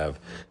instance, and we have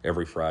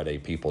every Friday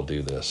people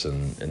do this,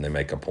 and they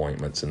make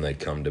appointments and they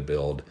come to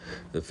build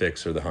the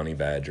Fix or the Honey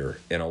Badger,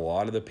 and a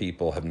lot of the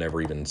people have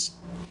never even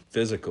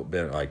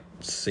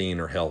seen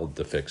or held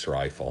the Fix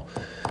rifle.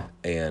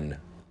 And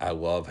I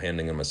love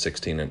handing them a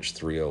 16-inch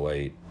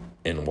 308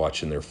 and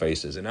watching their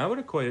faces. And I would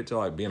equate it to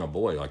like being a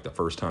boy, like the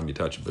first time you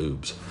touch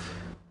boobs.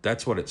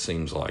 That's what it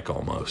seems like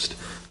almost.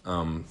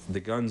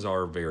 The guns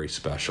are very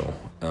special.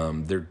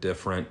 They're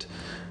different,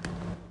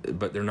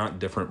 but they're not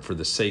different for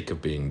the sake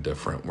of being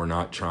different. We're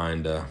not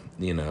trying to,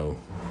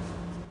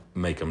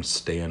 make them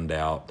stand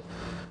out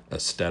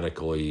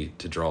aesthetically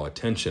to draw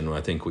attention.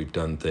 I think we've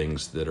done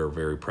things that are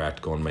very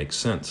practical and make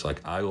sense.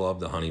 Like, I love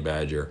the Honey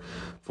Badger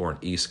for an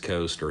East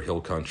Coast or hill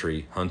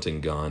country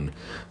hunting gun,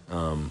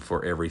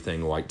 for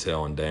everything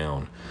whitetail and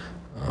down.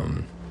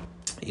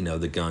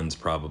 The gun's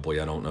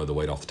probably, I don't know the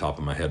weight off the top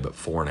of my head, but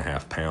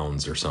 4.5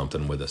 pounds or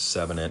something, with a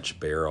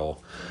 7-inch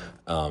barrel,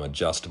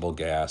 adjustable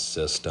gas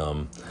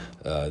system,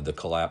 the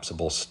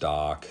collapsible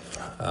stock.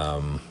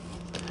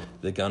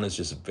 The gun is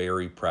just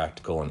very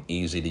practical and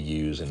easy to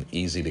use and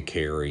easy to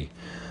carry.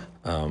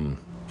 And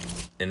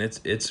and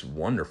it's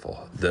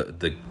wonderful.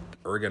 The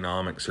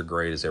ergonomics are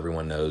great, as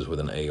everyone knows with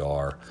an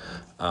AR.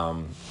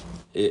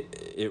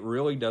 It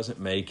really doesn't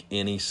make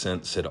any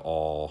sense at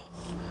all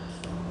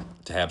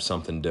to have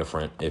something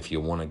different if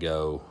you want to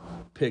go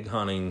pig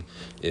hunting,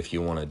 if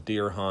you want to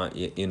deer hunt.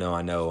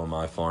 I know on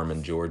my farm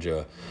in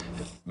Georgia,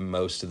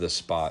 most of the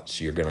spots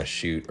you're going to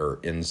shoot are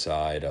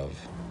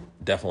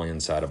definitely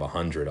inside of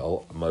 100.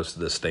 Most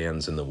of the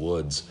stands in the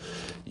woods,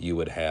 you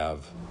would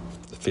have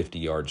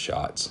 50-yard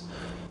shots.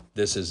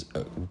 This is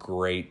a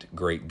great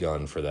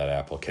gun for that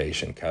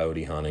application.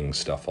 Coyote hunting,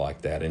 stuff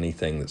like that,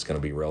 anything that's going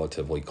to be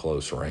relatively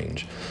close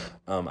range.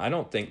 I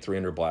don't think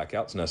 300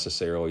 Blackout's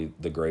necessarily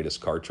the greatest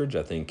cartridge.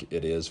 I think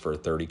it is for a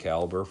 30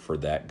 caliber for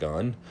that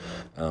gun,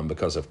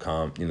 because of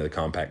the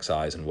compact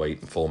size and weight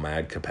and full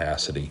mag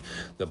capacity.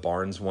 The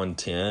Barnes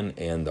 110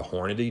 and the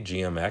Hornady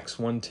GMX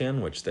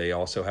 110, which they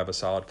also have a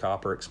solid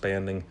copper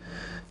expanding.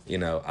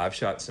 I've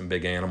shot some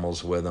big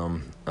animals with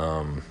them.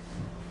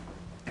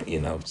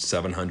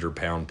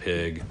 700-pound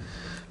pig.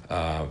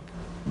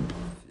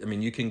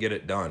 You can get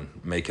it done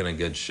making a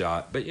good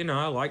shot. But,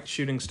 I like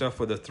shooting stuff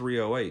with a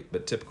 308,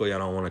 but typically I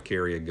don't want to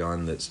carry a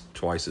gun that's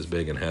twice as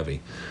big and heavy.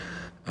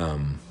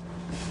 And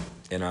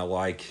I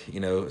like,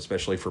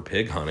 especially for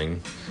pig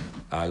hunting,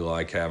 I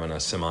like having a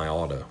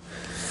semi-auto.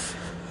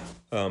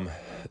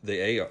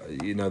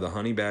 The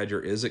Honey Badger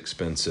is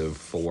expensive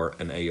for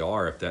an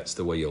AR if that's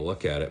the way you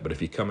look at it. But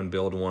if you come and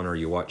build one, or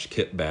you watch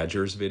Kit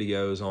Badger's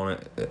videos on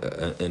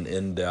it, an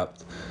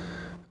in-depth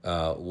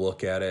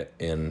look at it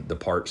and the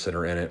parts that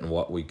are in it and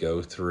what we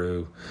go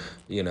through,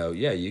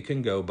 you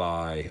can go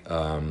buy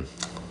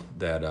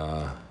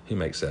that. Who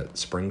makes that?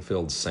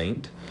 Springfield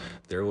Saint.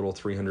 Their little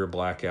 300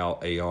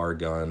 Blackout AR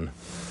gun,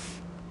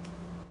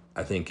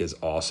 I think, is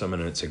awesome,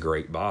 and it's a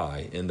great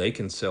buy. And they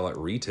can sell at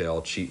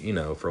retail cheap,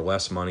 for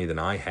less money than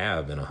I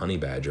have in a Honey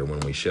Badger when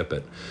we ship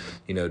it.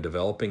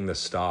 Developing the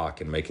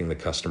stock and making the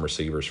custom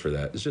receivers for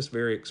that is just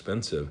very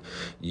expensive.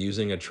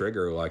 Using a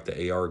trigger like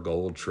the AR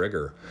Gold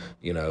trigger,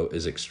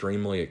 is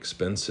extremely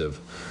expensive.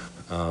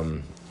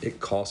 It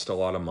cost a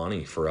lot of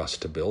money for us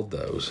to build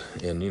those,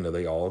 and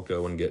they all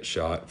go and get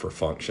shot for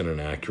function and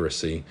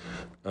accuracy.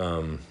 We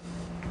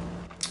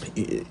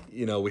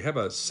have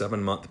a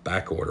 7-month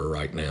back order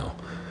right now.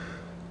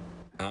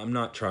 I'm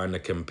not trying to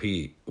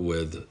compete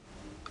with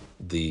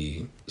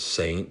the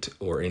Saint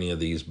or any of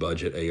these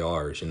budget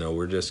ARs.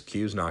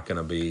 Q's not going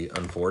to be,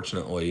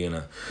 unfortunately,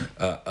 in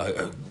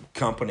a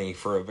company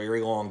for a very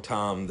long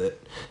time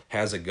that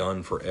has a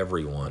gun for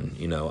everyone.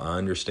 I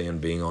understand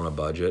being on a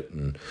budget,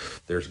 and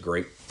there's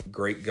great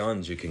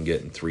guns you can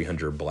get in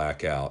 300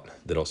 Blackout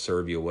that'll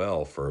serve you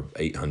well for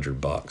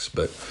 $800.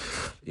 But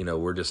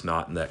we're just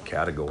not in that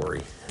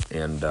category,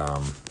 and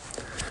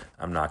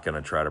I'm not going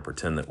to try to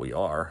pretend that we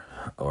are.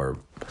 Or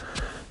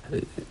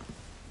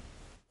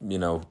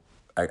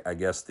I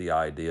guess the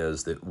idea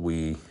is that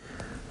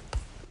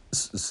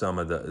some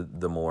of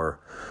the more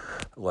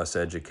less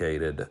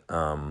educated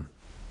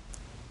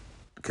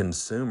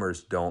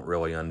consumers don't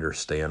really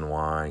understand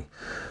why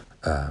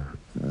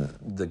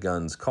the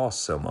guns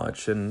cost so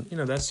much. And,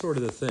 that's sort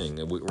of the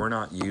thing. We're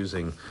not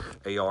using...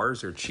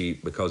 ARs are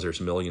cheap because there's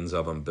millions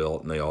of them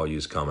built and they all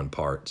use common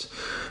parts.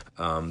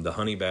 The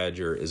Honey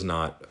Badger is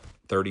not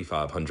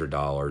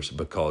 $3,500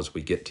 because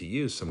we get to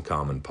use some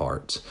common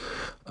parts.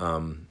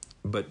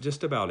 But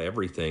just about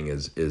everything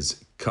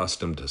is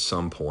custom to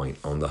some point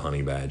on the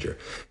Honey Badger.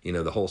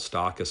 The whole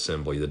stock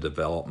assembly, the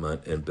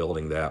development and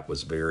building that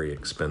was very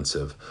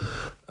expensive.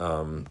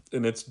 And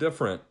it's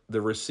different.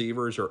 The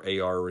receivers are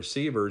AR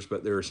receivers,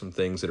 but there are some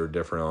things that are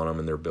different on them,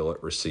 and they're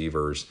billet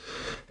receivers.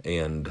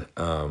 And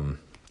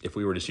if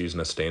we were just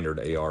using a standard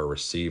AR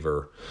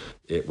receiver,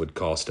 it would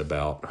cost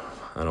about,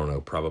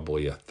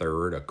 probably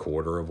a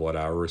quarter of what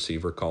our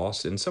receiver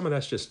costs. And some of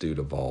that's just due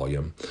to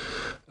volume.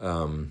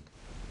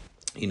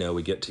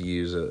 We get to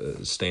use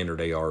a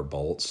standard AR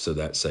bolts, so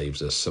that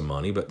saves us some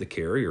money, but the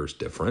carrier is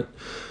different.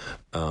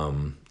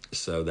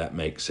 So that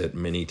makes it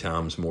many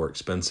times more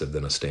expensive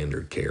than a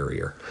standard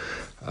carrier.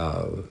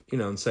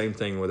 And same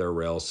thing with our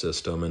rail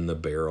system and the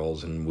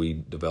barrels, and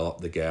we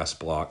developed the gas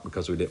block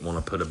because we didn't want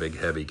to put a big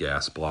heavy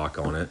gas block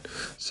on it.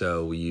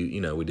 So we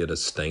did a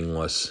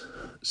stainless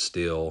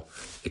steel,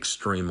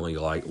 extremely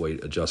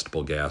lightweight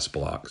adjustable gas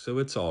block. So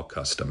it's all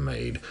custom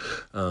made.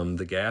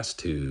 The gas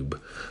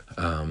tube,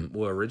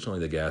 originally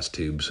the gas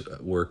tubes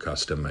were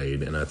custom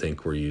made, and I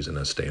think we're using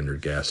a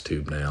standard gas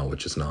tube now,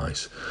 which is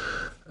nice.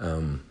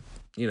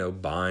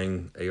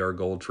 Buying AR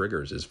Gold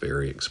triggers is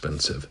very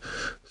expensive.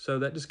 So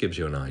that just gives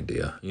you an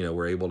idea.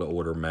 We're able to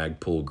order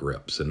Magpul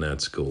grips, and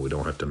that's cool. We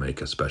don't have to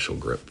make a special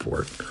grip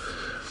for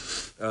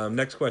it.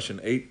 Next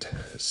question,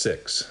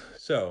 8.6.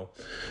 So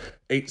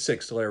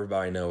 8.6, to let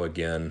everybody know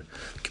again,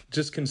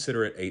 just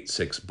consider it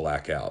 8.6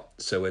 Blackout.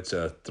 So it's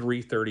a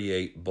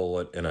 .338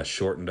 bullet in a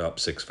shortened up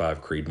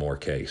 6.5 Creedmoor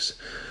case.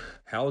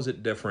 how is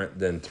it different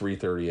than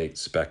 338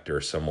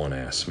 Spectre? Someone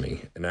asked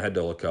me, and I had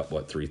to look up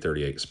what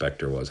 338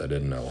 Spectre was. I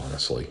didn't know,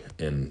 honestly.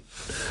 And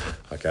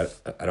like, I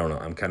don't know.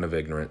 I'm kind of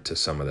ignorant to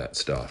some of that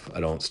stuff. I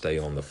don't stay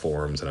on the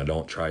forums, and I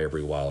don't try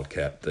every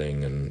Wildcat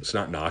thing, and it's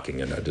not knocking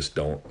it. I just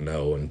don't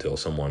know until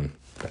someone,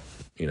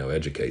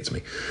 educates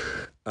me.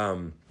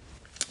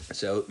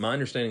 So my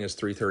understanding is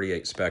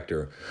 338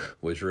 Spectre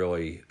was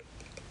really,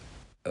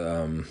 I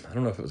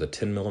don't know if it was a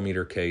 10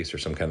 millimeter case or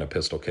some kind of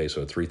pistol case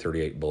with a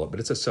 338 bullet, but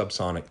it's a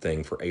subsonic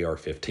thing for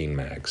AR-15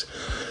 mags.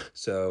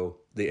 So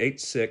the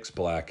 8.6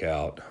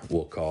 Blackout,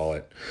 we'll call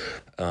it,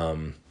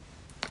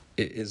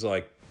 it is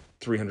like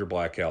 300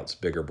 Blackout's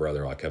bigger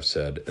brother, like I've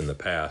said in the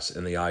past.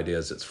 And the idea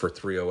is it's for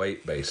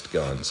 308 based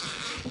guns.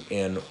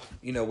 And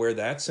where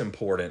that's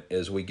important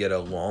is we get a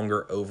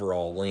longer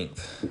overall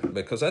length,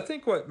 because I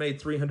think what made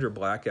 300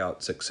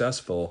 Blackout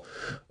successful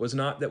was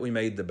not that we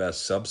made the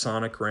best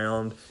subsonic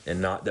round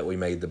and not that we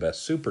made the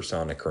best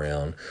supersonic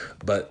round,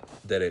 but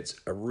that it's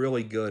a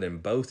really good in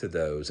both of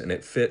those, and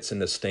it fits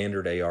into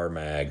standard AR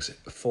mags,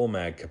 full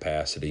mag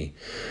capacity,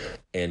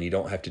 and you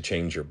don't have to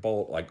change your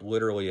bolt. Like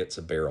literally it's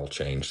a barrel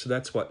change. So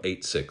that's what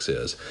 8.6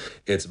 is.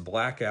 It's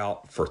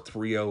Blackout for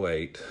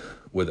 308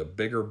 with a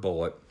bigger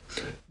bullet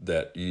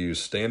that you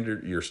use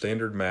your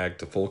standard mag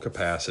to full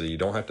capacity. You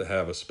don't have to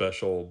have a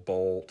special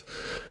bolt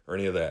or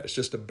any of that. It's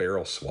just a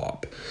barrel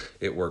swap.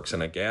 It works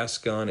in a gas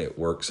gun, it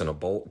works in a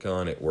bolt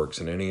gun, it works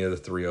in any of the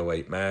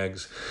 308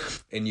 mags,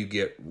 and you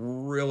get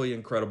really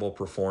incredible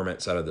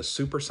performance out of the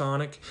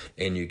supersonic,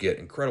 and you get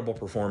incredible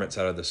performance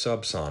out of the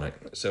subsonic.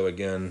 So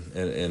again,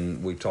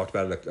 and we've talked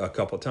about it a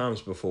couple of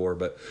times before,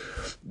 but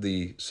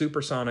the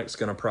supersonic's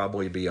going to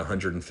probably be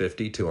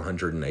 150 to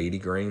 180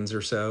 grains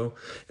or so,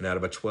 and out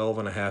of a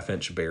 12.5-inch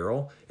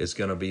barrel is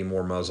going to be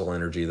more muzzle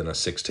energy than a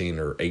 16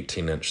 or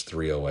 18-inch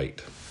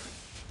 308.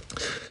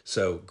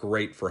 So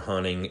great for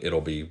hunting. It'll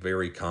be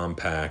very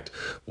compact.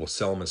 We'll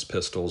sell them as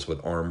pistols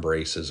with arm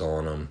braces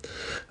on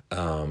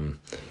them.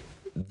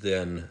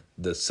 Then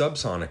the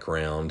subsonic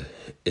round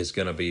is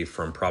going to be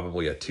from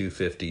probably a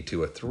 250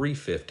 to a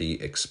 350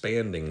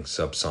 expanding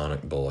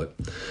subsonic bullet.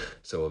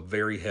 So a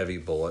very heavy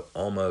bullet,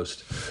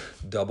 almost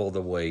double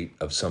the weight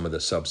of some of the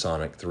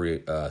subsonic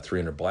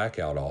 300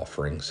 Blackout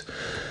offerings.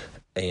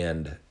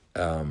 And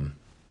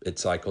it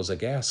cycles a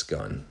gas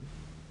gun.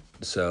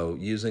 So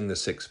using the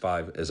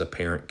 6.5 as a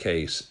parent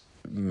case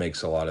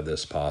makes a lot of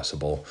this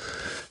possible.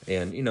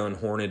 And, and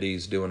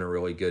Hornady's doing a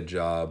really good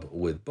job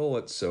with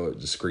bullets, so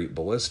discrete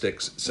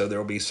ballistics. So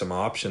there'll be some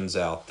options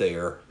out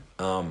there.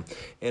 And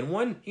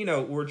one,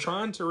 we're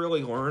trying to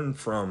really learn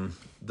from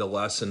the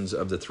lessons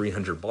of the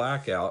 300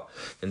 Blackout.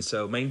 And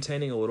so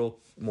maintaining a little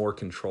more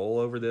control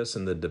over this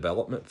in the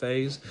development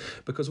phase,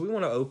 because we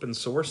want to open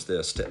source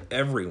this to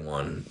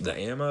everyone. The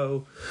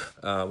ammo,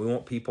 we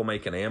want people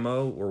making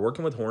ammo. We're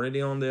working with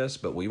Hornady on this,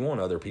 but we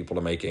want other people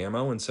to make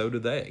ammo, and so do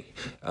they.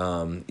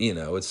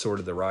 It's sort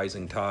of the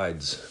rising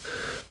tides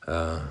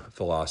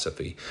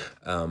philosophy.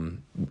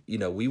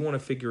 We want to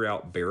figure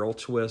out barrel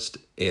twist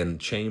and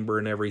chamber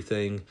and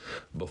everything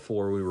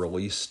before we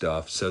release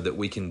stuff, so that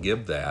we can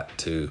give that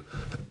to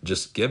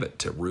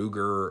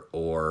Ruger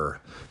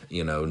or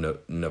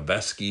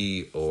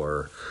Noveske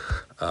or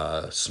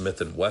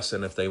Smith &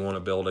 Wesson if they want to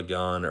build a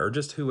gun, or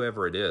just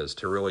whoever it is,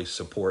 to really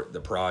support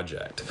the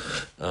project.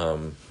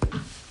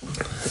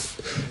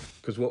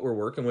 Because what we're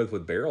working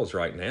with barrels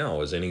right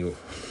now is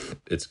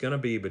it's going to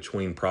be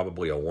between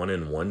probably a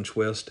 1-in-1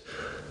 twist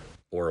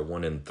or a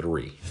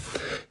 1-in-3.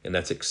 And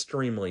that's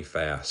extremely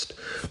fast.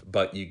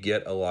 But you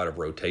get a lot of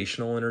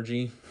rotational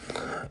energy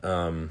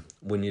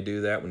when you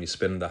do that, when you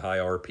spin the high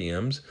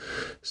RPMs.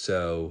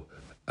 So,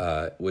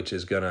 which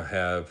is going to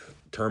have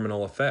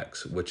terminal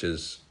effects, which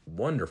is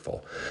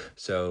wonderful.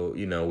 So,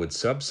 with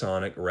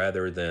subsonic,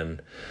 rather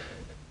than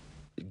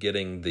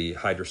getting the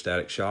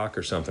hydrostatic shock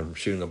or something from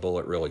shooting a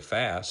bullet really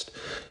fast,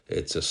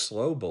 it's a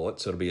slow bullet,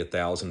 so it'll be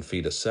 1,000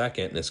 feet a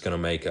second, and it's going to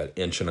make 1.25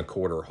 inch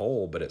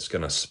hole, but it's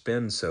going to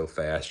spin so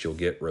fast you'll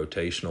get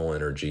rotational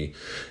energy,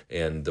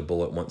 and the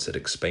bullet, once it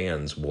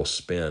expands, will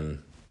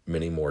spin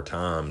many more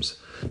times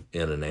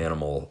in an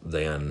animal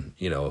than,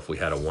 if we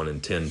had a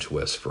 1-in-10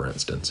 twist, for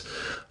instance.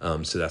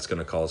 So that's going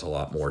to cause a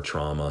lot more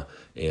trauma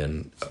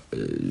and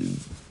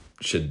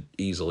should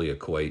easily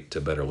equate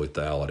to better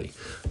lethality.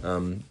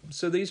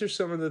 So these are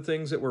some of the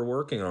things that we're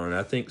working on.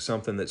 I think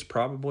something that's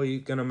probably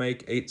going to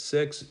make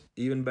 8.6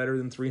 even better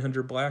than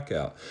 300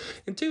 Blackout.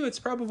 And two, it's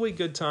probably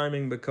good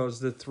timing because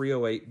the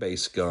 308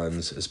 based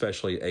guns,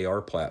 especially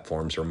AR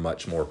platforms, are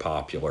much more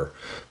popular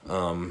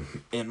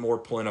and more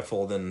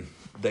plentiful than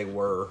they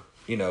were,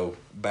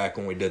 back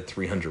when we did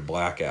 300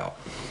 Blackout.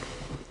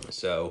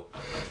 So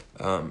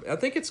I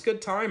think it's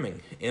good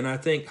timing, and I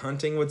think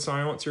hunting with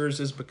silencers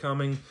is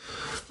becoming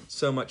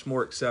so much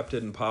more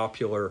accepted and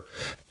popular.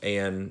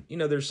 And,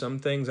 there's some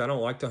things I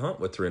don't like to hunt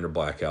with 300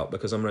 Blackout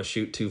because I'm going to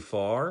shoot too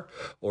far,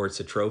 or it's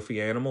a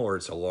trophy animal, or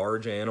it's a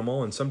large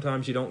animal, and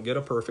sometimes you don't get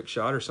a perfect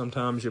shot, or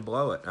sometimes you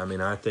blow it. I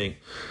mean, I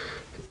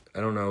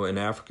don't know, in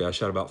Africa I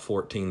shot about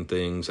 14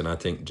 things, and I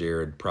think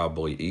Jared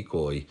probably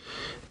equally.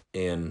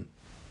 And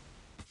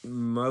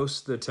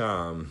most of the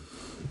time,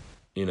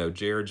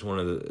 Jared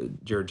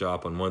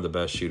Joplin, one of the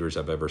best shooters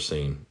I've ever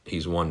seen.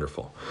 He's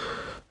wonderful.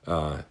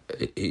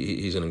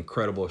 He's an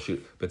incredible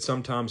shooter. But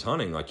sometimes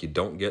hunting, like, you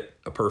don't get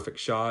a perfect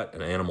shot,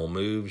 an animal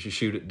moves, you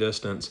shoot at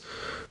distance,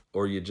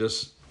 or you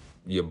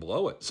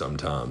blow it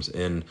sometimes.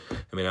 And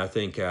I mean, I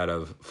think out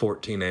of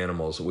 14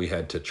 animals, we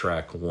had to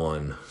track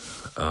one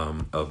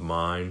of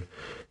mine.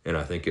 And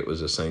I think it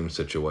was the same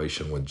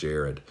situation with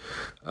Jared.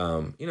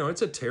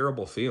 It's a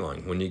terrible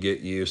feeling when you get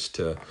used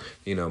to,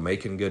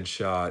 making good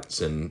shots,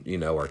 and,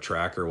 our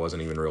tracker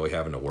wasn't even really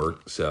having to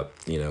work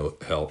except,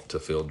 help to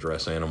field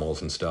dress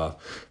animals and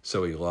stuff.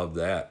 So he loved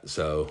that.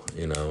 So,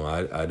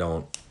 I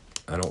don't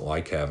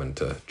like having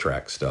to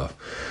track stuff.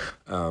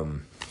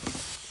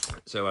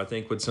 So I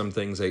think with some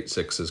things,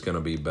 8.6 is going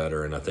to be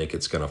better, and I think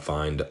it's going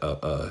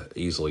to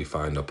easily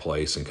find a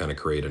place and kind of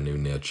create a new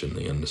niche in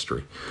the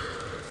industry.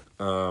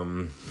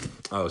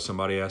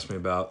 Somebody asked me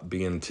about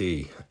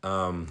B&T.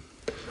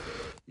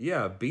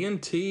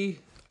 B&T,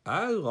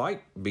 I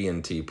like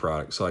B&T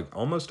products. Like,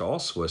 almost all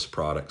Swiss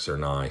products are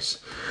nice.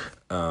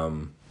 I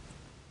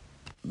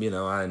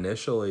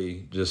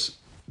initially just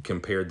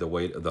compared the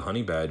weight of the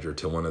honey badger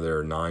to one of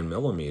their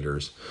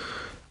 9mm,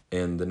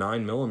 and the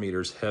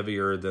 9mm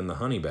heavier than the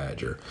honey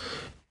badger.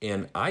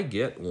 And I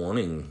get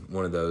wanting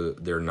one of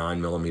their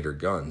 9mm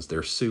guns.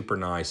 They're super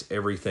nice.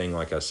 Everything,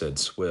 like I said,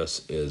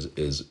 Swiss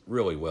is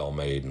really well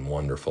made and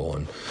wonderful.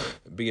 And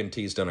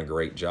B&T's done a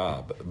great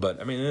job.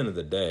 But I mean, at the end of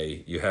the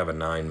day, you have a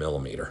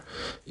 9mm.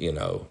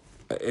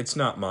 It's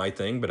not my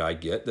thing, but I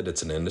get that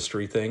it's an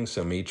industry thing.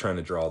 So me trying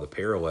to draw the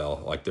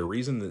parallel, like, the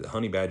reason that the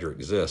honey badger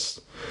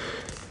exists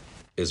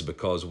is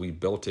because we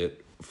built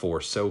it for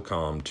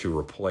SOCOM to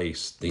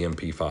replace the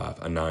MP5,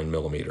 a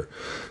 9mm.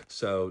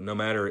 So no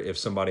matter if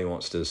somebody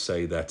wants to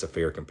say that's a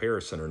fair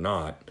comparison or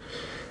not,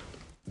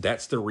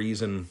 that's the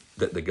reason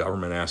that the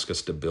government asked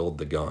us to build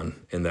the gun,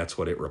 and that's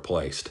what it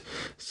replaced.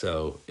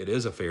 So it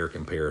is a fair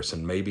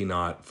comparison. Maybe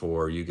not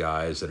for you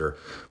guys that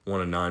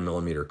want a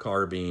 9mm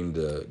carbine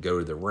to go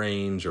to the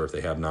range, or if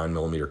they have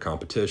 9mm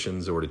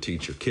competitions, or to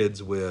teach your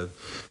kids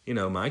with.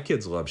 My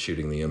kids love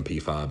shooting the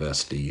MP5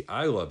 SD.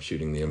 I love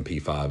shooting the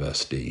MP5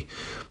 SD.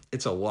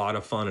 It's a lot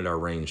of fun at our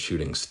range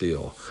shooting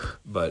still,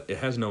 but it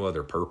has no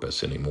other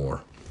purpose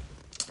anymore.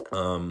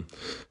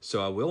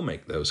 So I will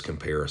make those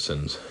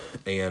comparisons.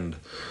 And,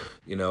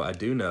 I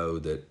do know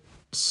that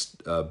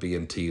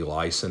B&T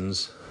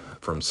license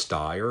from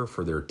Steyr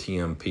for their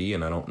TMP,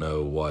 and I don't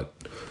know what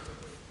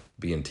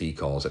B&T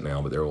calls it now,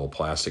 but their little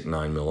plastic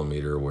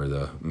 9mm where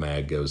the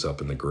mag goes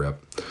up in the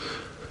grip.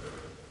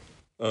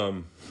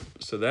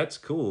 So that's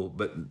cool.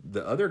 But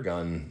the other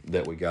gun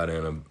that we got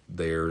in of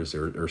theirs,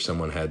 or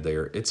someone had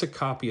there, it's a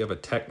copy of a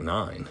Tech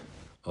 9.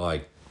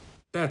 Like,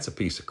 that's a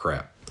piece of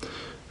crap.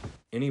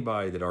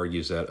 Anybody that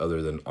argues that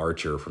other than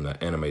Archer from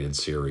that animated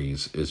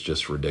series is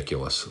just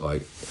ridiculous.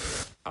 Like,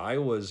 I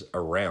was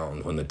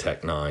around when the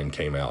Tech 9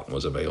 came out and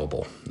was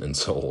available and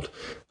sold.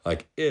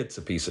 Like, it's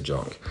a piece of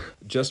junk.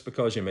 Just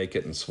because you make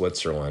it in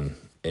Switzerland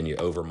and you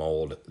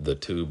overmold the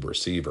tube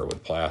receiver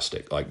with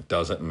plastic, like,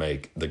 doesn't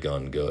make the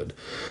gun good.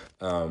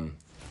 The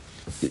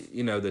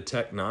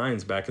Tech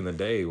 9s back in the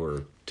day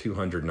were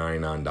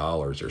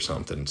 $299 or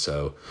something.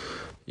 So,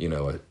 a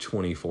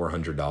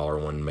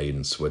 $2,400 one made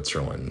in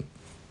Switzerland,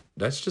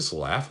 that's just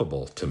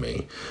laughable to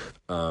me.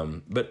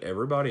 But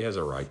everybody has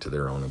a right to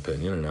their own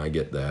opinion, and I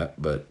get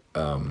that. But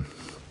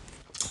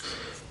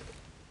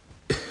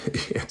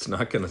it's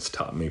not going to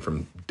stop me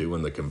from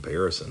doing the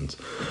comparisons.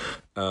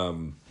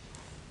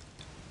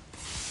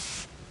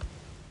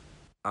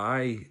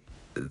 I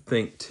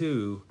think,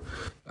 too,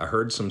 I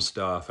heard some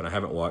stuff, and I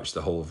haven't watched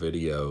the whole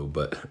video,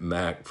 but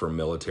Mac from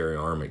Military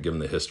Armament, given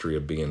the history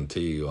of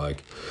B&T,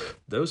 like,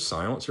 those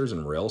silencers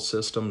and rail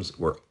systems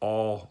were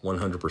all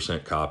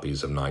 100%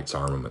 copies of Knight's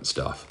Armament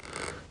stuff.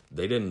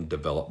 They didn't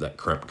develop that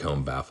crimp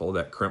cone baffle.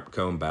 That crimp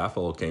cone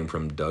baffle came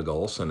from Doug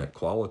Olson at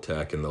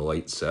Qualitech in the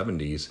late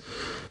 70s,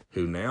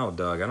 who now,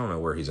 Doug, I don't know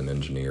where he's an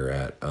engineer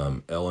at,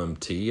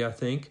 LMT, I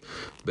think,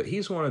 but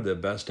he's one of the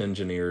best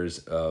engineers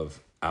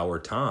of our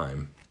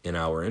time in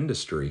our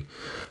industry.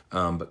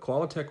 But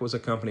Qualitech was a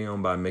company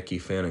owned by Mickey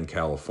Finn in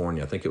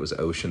California. I think it was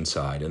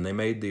Oceanside. And they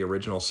made the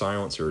original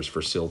silencers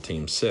for SEAL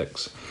Team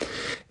 6.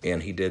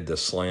 And he did the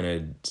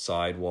slanted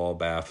sidewall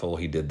baffle.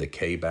 He did the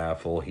K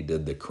baffle. He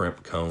did the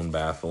crimp cone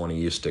baffle. And he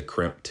used to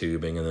crimp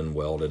tubing and then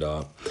weld it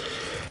up.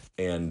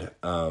 And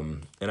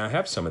I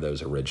have some of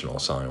those original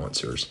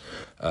silencers.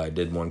 I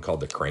did one called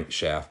the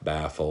crankshaft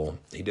baffle.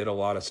 He did a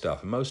lot of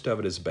stuff. Most of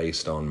it is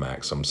based on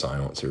Maxim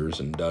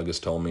silencers. And Doug has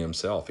told me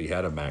himself he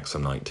had a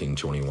Maxim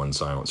 1921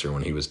 silencer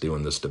when he was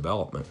doing this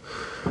development.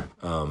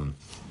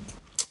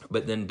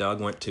 But then Doug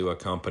went to a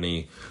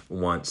company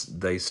once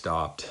they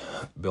stopped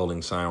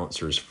building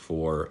silencers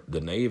for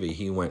the Navy.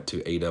 He went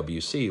to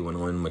AWC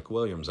when Lynn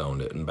McWilliams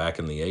owned it, and back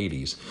in the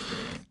 80s.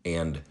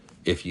 And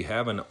if you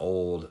have an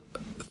old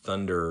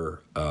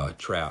Thunder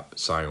Trap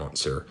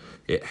silencer,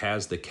 it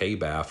has the K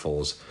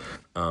baffles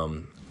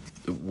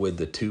with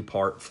the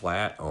two-part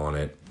flat on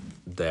it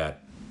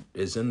that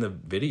is in the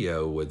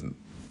video with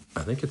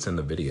I think it's in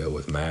the video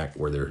with Mac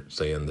where they're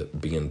saying that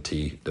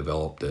B&T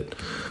developed it,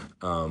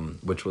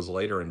 which was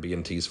later in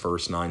B&T's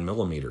first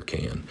 9mm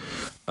can.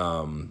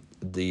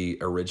 The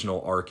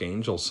original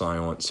Archangel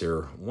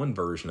silencer, one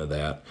version of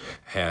that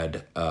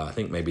had, I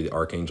think maybe the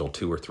Archangel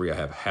 2 or 3 I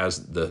have,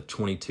 has the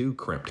 22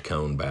 crimped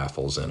cone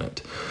baffles in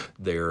it.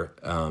 Their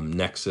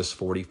Nexus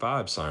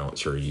 45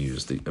 silencer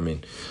used.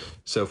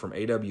 So from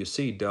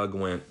AWC, Doug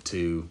went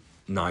to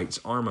Knight's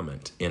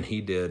Armament, and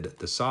he did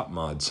the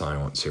SOPMOD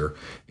silencer,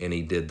 and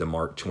he did the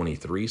Mark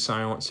 23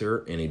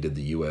 silencer, and he did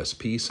the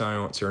USP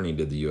silencer, and he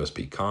did the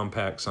USP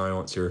compact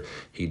silencer.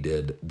 He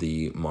did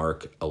the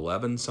Mark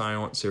 11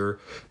 silencer,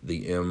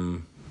 the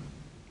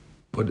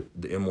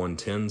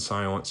M110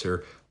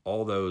 silencer.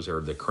 All those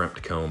are the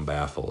crimped cone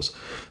baffles.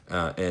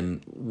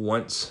 And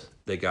once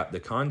they got the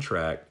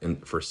contract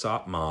for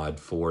SOPMOD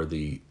for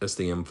that's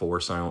the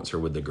M4 silencer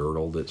with the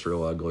girdle that's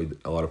real ugly.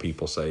 A lot of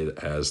people say that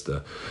has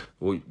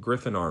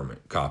Griffin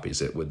Armament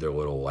copies it with their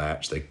little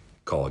latch they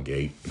call a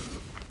gate.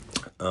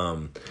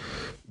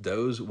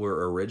 Those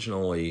were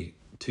originally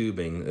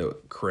tubing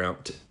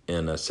crimped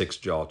in a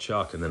 6-jaw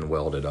chuck and then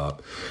welded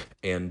up.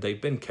 And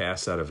they've been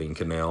cast out of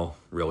Inconel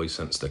really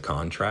since the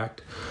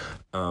contract.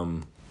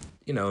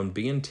 And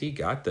B&T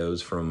got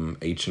those from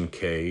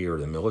H&K or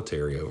the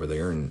military over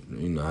there,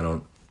 and I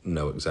don't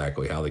know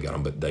exactly how they got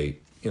them, but they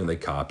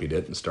copied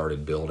it and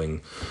started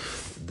building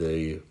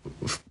the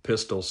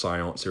pistol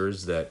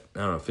silencers that,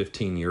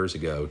 15 years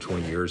ago,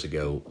 20 years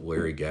ago,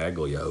 Larry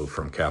Gaglio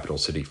from Capital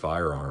City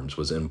Firearms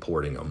was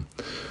importing them.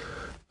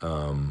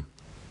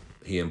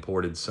 He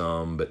imported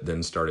some, but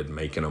then started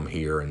making them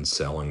here and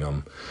selling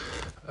them.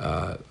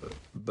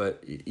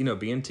 But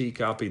B&T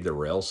copied the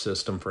rail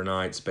system for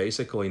Knights.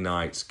 Basically,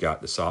 Knights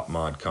got the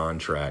SOPMOD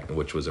contract,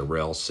 which was a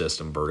rail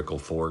system, vertical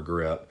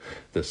foregrip,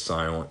 the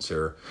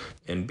silencer,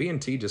 and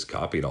B&T just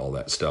copied all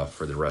that stuff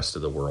for the rest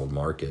of the world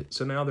market.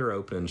 So now they're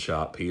opening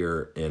shop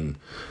here in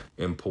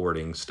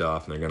importing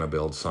stuff, and they're going to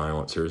build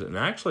silencers. And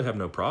I actually have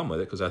no problem with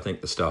it because I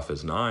think the stuff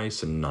is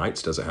nice, and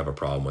Knights doesn't have a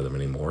problem with them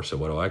anymore, so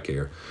what do I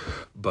care?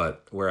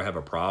 But where I have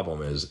a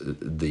problem is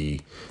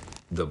the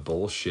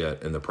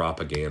bullshit and the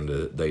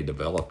propaganda they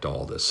developed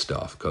all this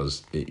stuff,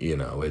 because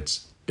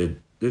it's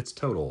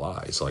total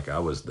lies. Like, I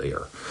was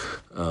there.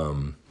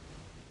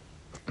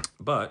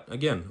 But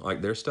again,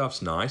 like, their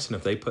stuff's nice, and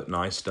if they put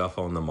nice stuff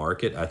on the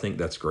market, I think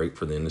that's great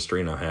for the industry,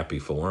 and I'm happy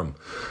for them.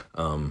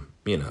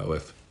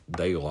 If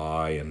they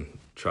lie and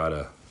try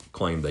to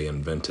claim they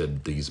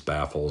invented these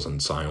baffles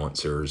and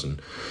silencers,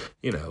 and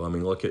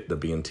look at the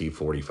B&T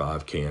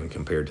 45 can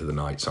compared to the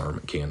Knight's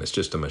Armament can. It's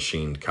just a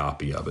machined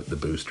copy of it. The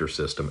booster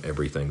system,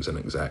 everything's an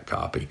exact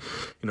copy.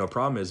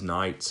 Problem is,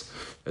 Knights,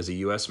 as a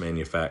U.S.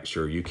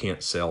 manufacturer, you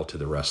can't sell to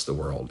the rest of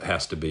the world. It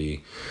has to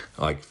be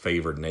like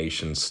favored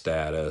nation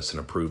status and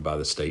approved by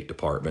the State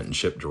Department and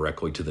shipped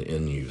directly to the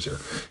end user.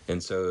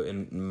 And so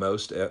in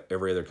most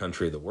every other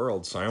country of the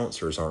world,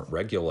 silencers aren't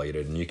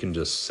regulated, and you can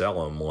just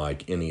sell them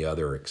like any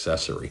other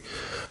accessory.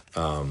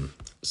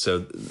 So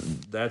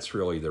that's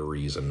really the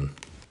reason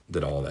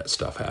that all that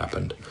stuff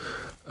happened.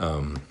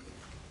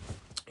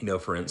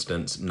 For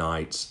instance,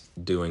 Knights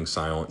doing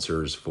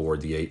silencers for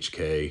the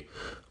HK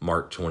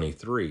Mark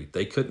 23.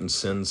 They couldn't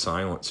send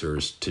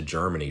silencers to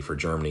Germany for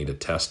Germany to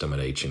test them at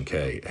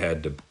H&K. It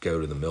had to go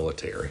to the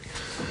military.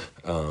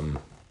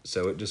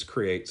 So it just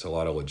creates a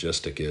lot of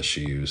logistic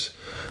issues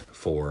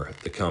for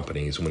the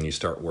companies when you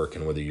start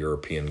working with a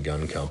European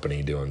gun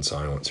company doing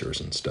silencers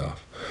and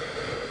stuff.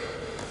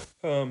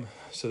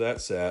 So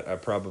that's that. I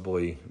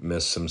probably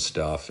missed some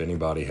stuff.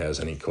 Anybody has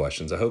any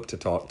questions? I hope to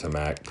talk to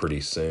Mac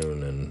pretty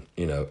soon, and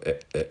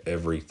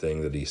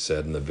everything that he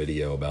said in the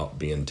video about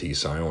B&T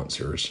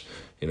silencers,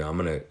 I'm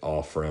going to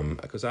offer him,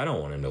 because I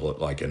don't want him to look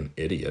like an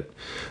idiot.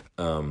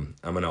 I'm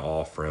going to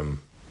offer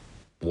him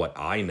what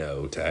I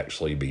know to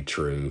actually be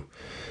true,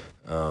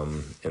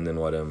 and then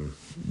let him,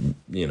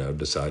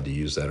 decide to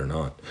use that or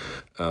not.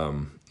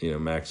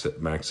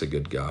 Mac's a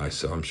good guy,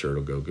 so I'm sure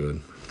it'll go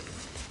good.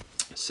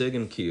 SIG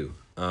and Q.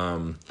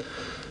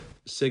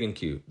 SIG and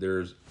Q.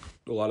 There's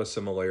a lot of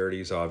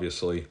similarities,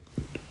 obviously.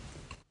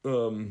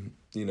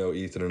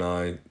 Ethan and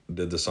I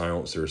did the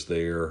silencers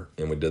there,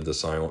 and we did the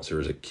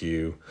silencers at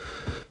Q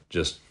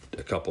just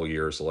a couple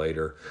years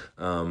later.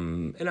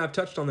 And I've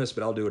touched on this,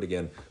 but I'll do it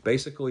again.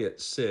 Basically, at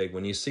SIG,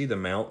 when you see the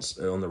mounts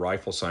on the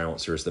rifle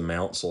silencers, the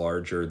mounts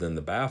larger than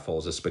the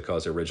baffles, it's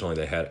because originally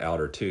they had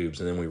outer tubes.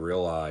 And then we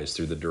realized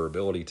through the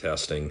durability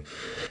testing,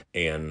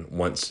 and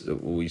once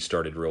we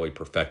started really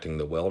perfecting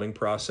the welding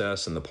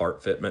process and the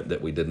part fitment,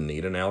 that we didn't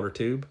need an outer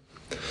tube.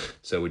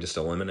 So we just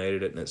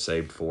eliminated it, and it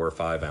saved 4 or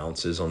 5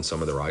 ounces on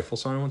some of the rifle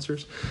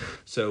silencers.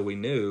 So we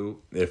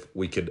knew if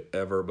we could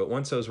ever, but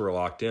once those were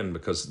locked in,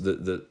 because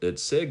at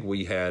SIG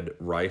we had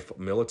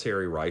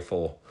military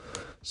rifle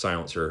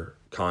silencer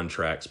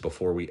contracts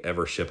before we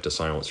ever shipped a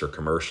silencer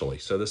commercially.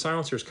 So the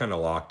silencer's kind of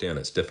locked in.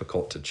 It's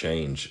difficult to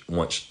change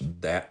once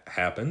that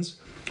happens.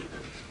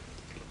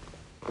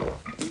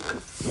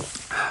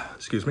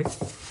 Excuse me.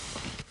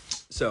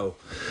 So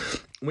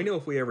we knew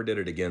if we ever did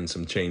it again,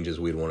 some changes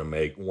we'd want to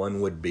make.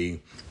 One would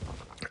be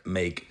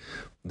make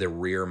the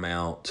rear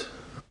mount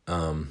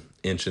 1.75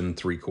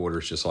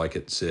 inches, just like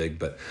at SIG,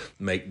 but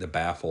make the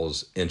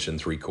baffles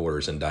 1.75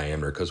 inches in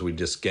diameter, because we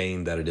just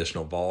gained that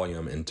additional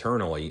volume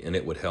internally, and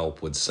it would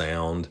help with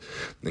sound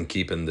and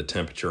keeping the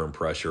temperature and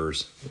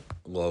pressures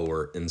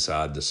lower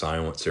inside the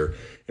silencer.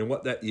 And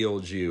what that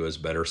yields you is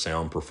better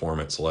sound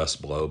performance, less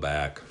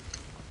blowback.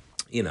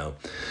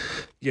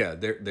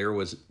 There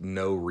was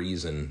no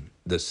reason.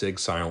 The SIG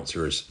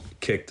silencers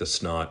kicked the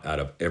snot out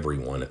of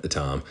everyone at the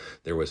time.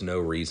 There was no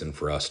reason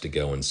for us to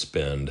go and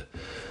spend,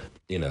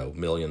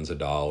 millions of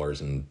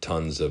dollars and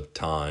tons of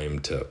time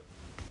to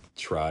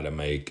try to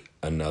make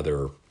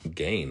another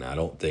gain. I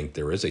don't think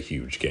there is a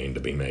huge gain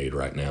to be made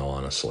right now,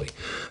 honestly.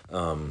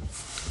 And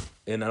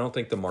I don't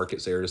think the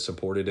market's there to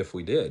support it if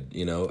we did.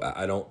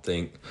 I don't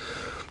think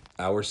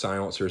our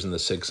silencers and the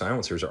SIG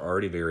silencers are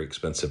already very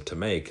expensive to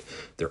make.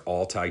 They're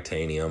all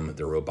titanium.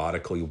 They're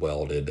robotically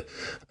welded.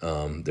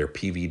 They're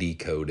PVD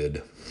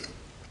coated.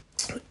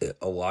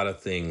 A lot of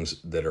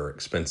things that are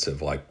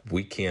expensive. Like,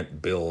 we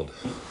can't build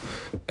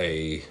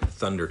a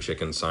Thunder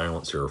Chicken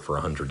silencer for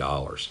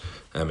 $100.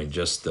 I mean,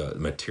 just the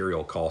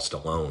material cost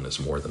alone is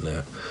more than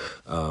that.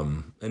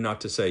 And not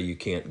to say you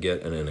can't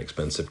get an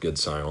inexpensive good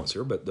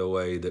silencer, but the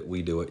way that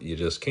we do it, you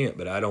just can't.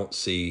 But I don't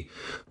see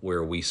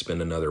where we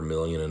spend another $1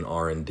 million in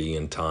R&D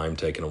and time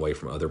taken away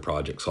from other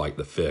projects like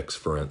the Fix,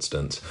 for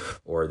instance,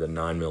 or the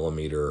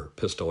 9mm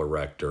pistol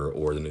erector,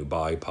 or the new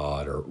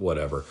bipod, or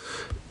whatever,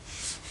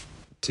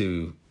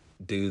 to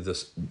do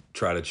this,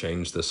 try to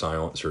change the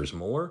silencers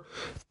more.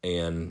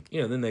 And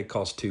then they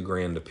cost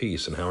 $2,000 a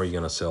piece, and how are you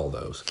going to sell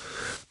those?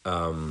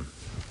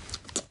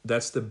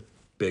 That's the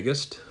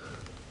biggest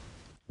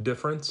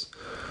difference.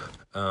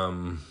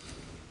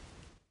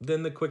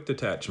 Then the quick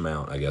detach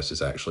mount, I guess,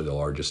 is actually the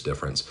largest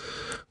difference.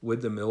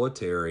 With the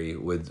military,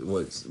 with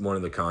what's one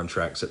of the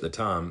contracts at the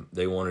time,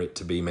 they wanted it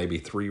to be maybe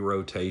 3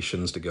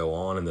 rotations to go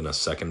on and then a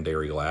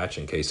secondary latch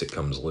in case it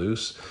comes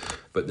loose.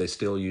 But they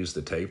still use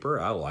the taper.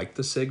 I like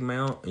the SIG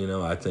mount.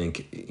 I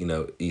think,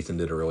 Ethan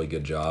did a really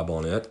good job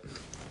on it.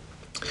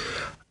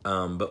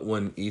 But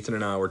when Ethan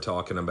and I were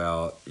talking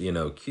about,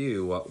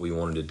 Q, what we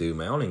wanted to do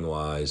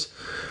mounting-wise,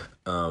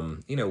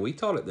 we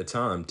thought at the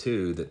time,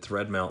 too, that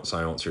thread mount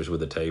silencers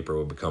with a taper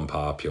would become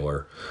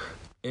popular.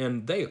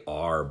 And they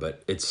are,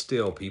 but it's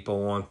still,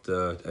 people want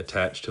the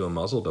attached to a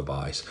muzzle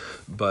device.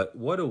 But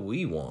what do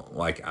we want?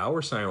 Like,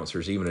 our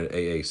silencers, even at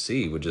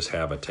AAC, would just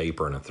have a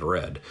taper and a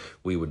thread.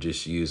 We would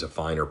just use a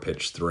finer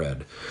pitch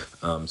thread.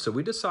 So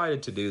we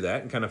decided to do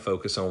that and kind of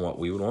focus on what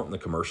we would want in the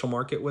commercial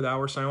market with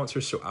our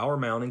silencers. So our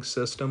mounting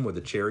system with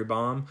the Cherry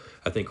Bomb,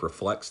 I think,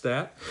 reflects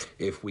that.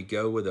 If we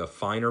go with a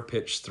finer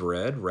pitch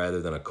thread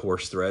rather than a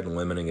coarse thread and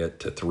limiting it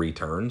to 3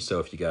 turns,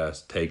 so if you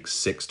guys take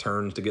 6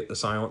 turns to get the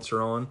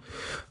silencer on,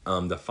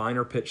 the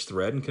finer pitch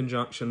thread in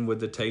conjunction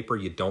with the taper,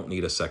 you don't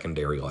need a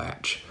secondary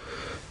latch.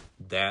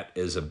 That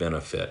is a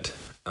benefit.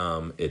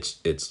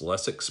 It's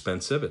less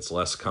expensive, it's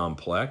less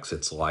complex,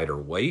 it's lighter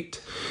weight.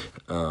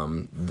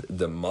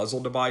 The muzzle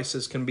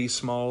devices can be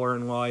smaller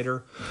and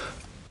lighter.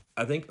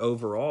 I think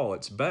overall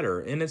it's better,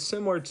 and it's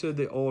similar to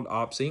the old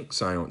Ops Inc.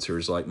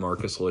 silencers like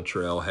Marcus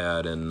Luttrell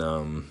had in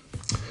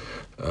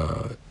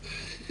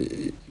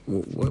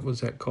what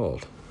was that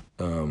called?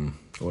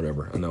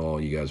 Whatever. I know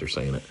all you guys are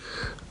saying it.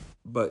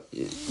 But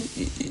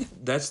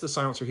that's the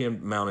silencer he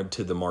mounted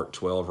to the Mark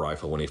 12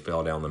 rifle when he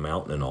fell down the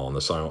mountain and all, and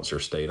the silencer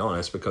stayed on.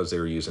 It's because they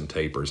were using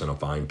tapers and a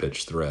fine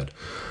pitch thread.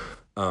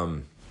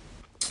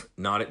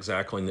 Not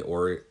exactly in the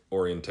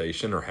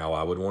orientation or how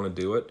I would want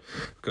to do it,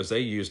 because they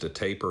used a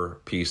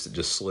taper piece that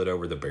just slid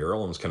over the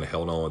barrel and was kind of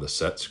held on with a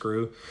set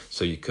screw,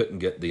 so you couldn't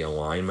get the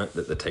alignment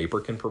that the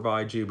taper can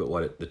provide you. But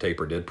what the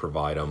taper did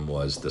provide them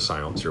was the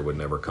silencer would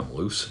never come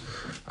loose.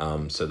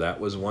 So that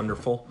was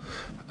wonderful.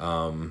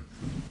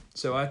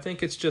 So I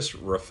think it's just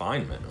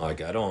refinement. Like,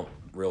 I don't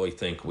really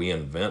think we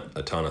invent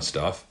a ton of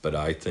stuff, but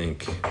I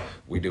think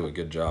we do a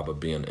good job of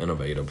being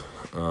innovative.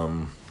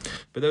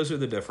 But those are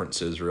the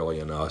differences really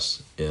in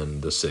us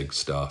in the SIG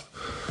stuff.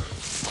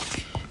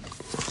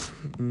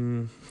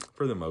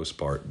 For the most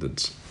part,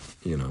 that's,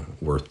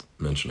 worth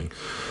mentioning.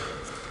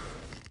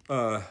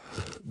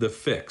 The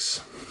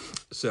Fix.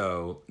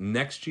 So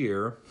next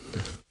year,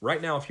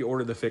 right now, if you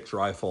order the Fix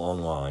rifle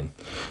online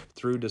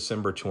through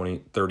December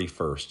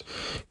 31st,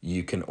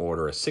 you can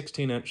order a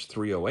 16-inch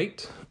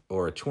 308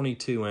 or a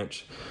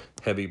 22-inch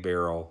heavy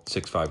barrel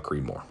 6.5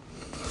 Creedmoor.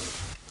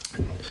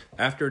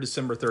 After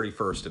December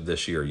 31st of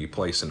this year, you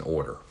place an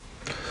order.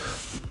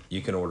 You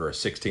can order a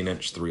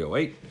 16-inch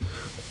 308,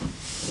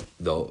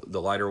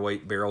 the lighter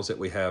weight barrels that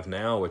we have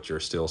now, which are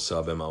still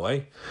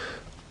sub-MOA,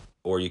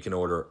 or you can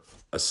order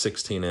a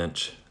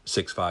 16-inch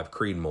 6.5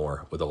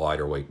 Creedmoor with a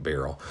lighter weight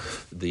barrel.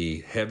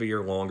 The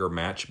heavier, longer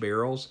match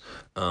barrels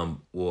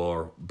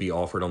will be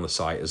offered on the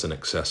site as an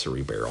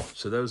accessory barrel.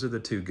 So those are the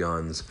 2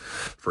 guns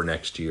for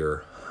next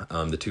year,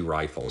 the 2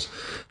 rifles.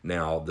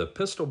 Now, the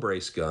pistol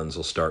brace guns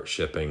will start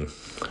shipping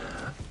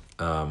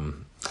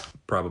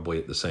probably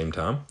at the same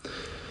time.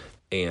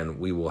 And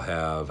we will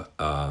have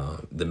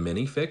the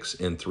Mini Fix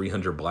in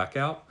 300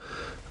 Blackout,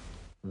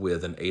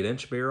 with an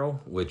 8-inch barrel,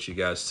 which you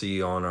guys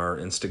see on our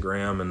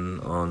Instagram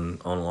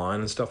and online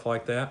and stuff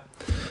like that.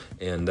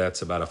 And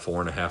that's about a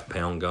 4.5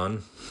 pound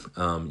gun.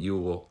 You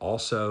will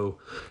also,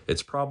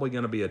 it's probably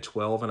going to be a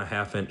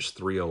 12.5-inch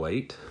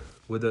 308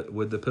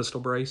 with the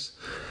pistol brace,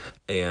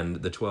 and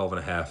the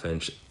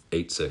 12.5-inch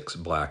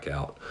 8.6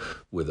 blackout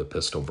with a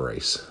pistol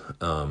brace.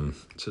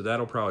 So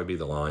that'll probably be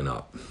the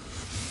lineup.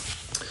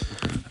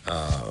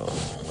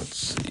 Let's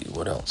see,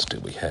 what else do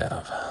we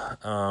have?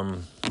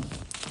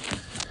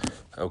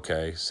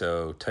 Okay,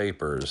 so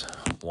tapers,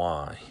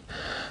 why?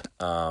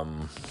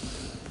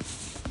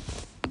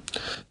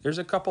 There's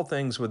a couple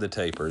things with the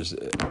tapers,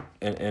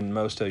 and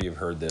most of you have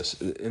heard this.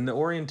 In the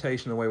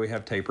orientation, the way we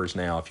have tapers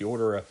now, if you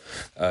order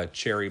a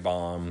cherry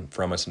bomb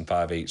from us in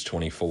 5/8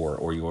 24,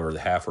 or you order the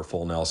half or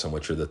full Nelson,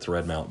 which are the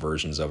thread mount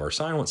versions of our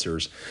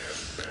silencers,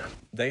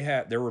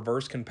 they're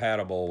reverse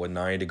compatible with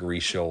 90-degree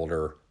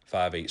shoulder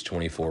 5/8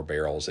 24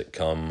 barrels that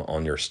come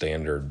on your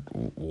standard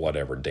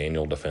whatever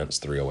Daniel Defense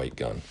 308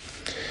 gun.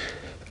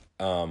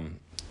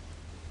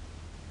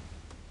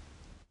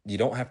 You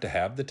don't have to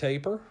have the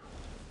taper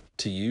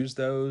to use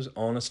those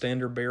on a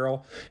standard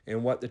barrel.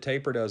 And what the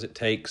taper does, it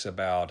takes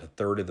about a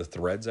third of the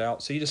threads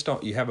out. So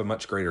you have a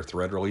much greater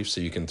thread relief,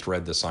 so you can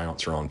thread the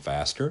silencer on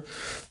faster.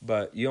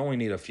 But you only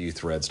need a few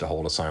threads to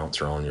hold a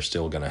silencer on. You're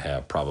still going to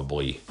have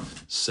probably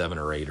 7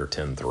 or 8 or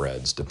 10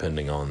 threads,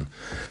 depending on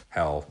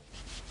how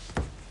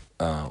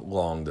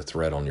long the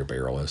thread on your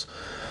barrel is.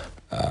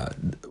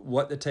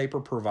 What the taper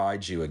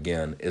provides you,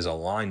 again, is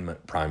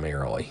alignment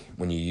primarily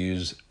when you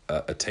use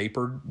a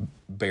tapered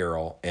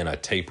barrel and a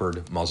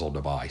tapered muzzle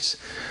device.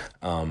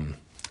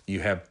 You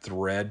have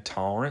thread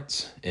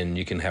tolerance, and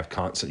you have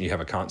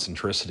a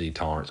concentricity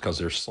tolerance because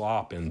there's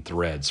slop in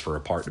threads for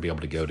a part to be able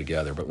to go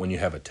together. But when you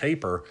have a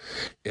taper,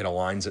 it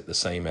aligns it the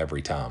same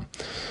every time.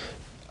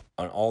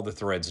 And all the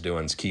thread's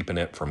doing is keeping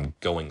it from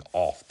going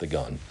off the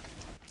gun.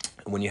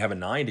 When you have a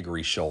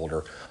 9-degree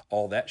shoulder,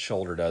 all that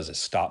shoulder does is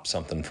stop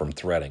something from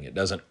threading. It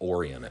doesn't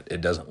orient it.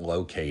 It doesn't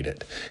locate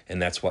it. And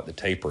that's what the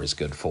taper is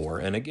good for.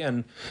 And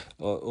again,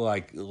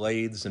 like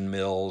lathes and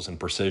mills and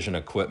precision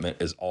equipment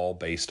is all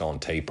based on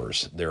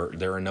tapers.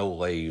 There are no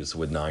lathes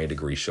with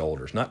 9-degree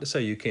shoulders. Not to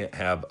say you can't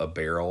have a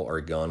barrel or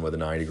a gun with a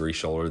 9-degree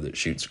shoulder that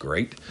shoots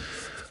great,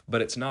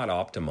 but it's not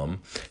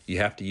optimum. You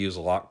have to use a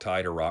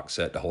Loctite or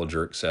Roxette to hold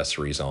your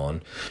accessories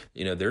on.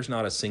 There's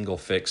not a single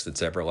fix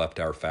that's ever left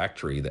our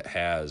factory that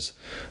has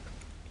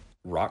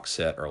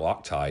Roxette or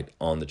Loctite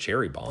on the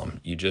cherry bomb.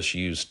 You just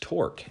use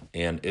torque,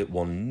 and it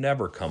will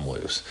never come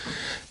loose.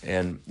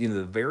 And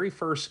the very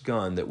first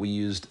gun that we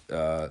used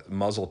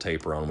muzzle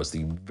taper on was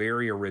the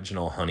very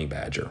original Honey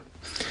Badger,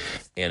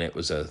 and it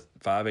was a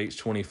 5/8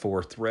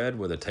 24 thread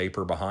with a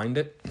taper behind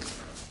it.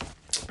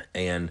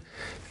 And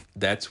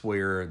that's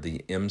where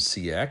the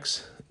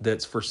MCX,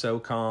 that's for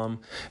SOCOM,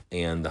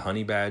 and the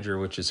Honey Badger,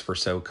 which is for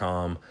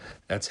SOCOM,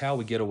 that's how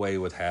we get away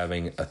with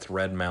having a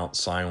thread mount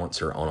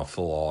silencer on a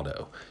full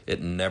auto.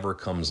 It never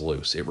comes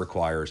loose. It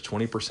requires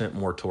 20%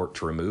 more torque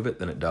to remove it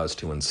than it does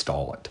to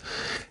install it.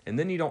 And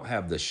then you don't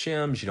have the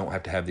shims, you don't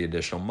have to have the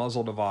additional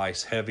muzzle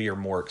device, heavier,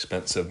 more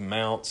expensive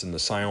mounts in the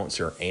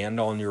silencer and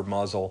on your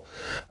muzzle.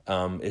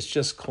 It's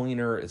just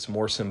cleaner, it's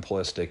more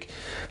simplistic.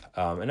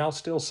 And I'll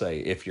still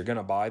say, if you're going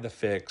to buy the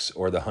Fix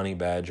or the Honey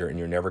Badger and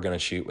you're never going to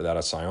shoot without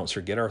a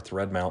silencer, get our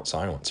thread mount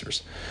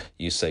silencers.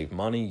 You save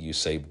money, you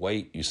save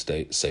weight, you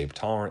save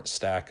tolerance,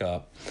 stack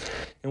up.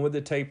 And with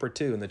the taper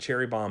too, and the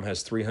cherry bomb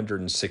has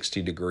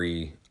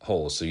 360-degree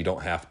holes, so you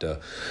don't have to,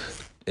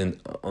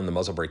 on the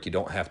muzzle brake, you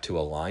don't have to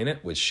align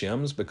it with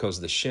shims, because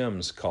the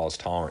shims cause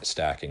tolerance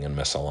stacking and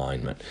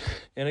misalignment.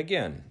 And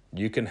again,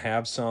 you can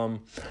have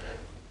some,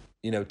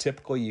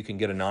 typically you can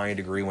get a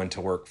 90-degree one to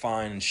work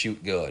fine and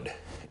shoot good.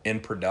 In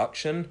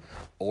production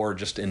or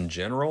just in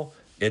general,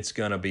 it's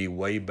going to be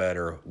way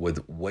better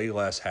with way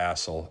less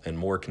hassle and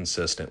more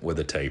consistent with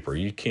a taper.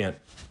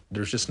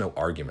 There's just no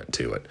argument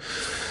to it.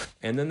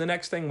 And then the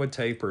next thing with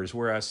tapers,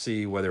 where I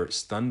see whether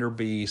it's Thunder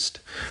Beast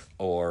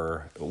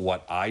or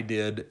what I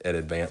did at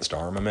Advanced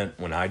Armament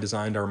when I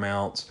designed our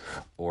mounts,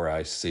 or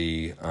I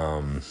see,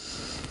 I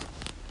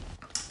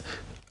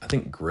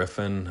think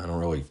Griffin, I don't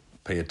really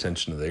pay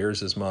attention to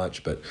theirs as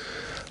much, but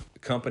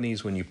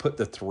companies, when you put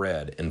the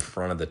thread in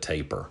front of the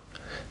taper,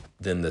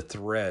 then the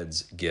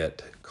threads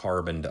get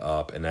carboned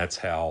up, and that's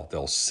how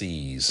they'll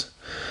seize.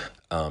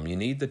 You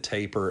need the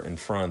taper in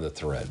front of the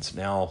threads.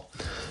 Now,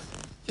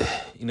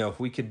 if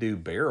we could do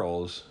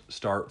barrels,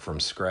 start from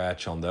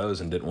scratch on those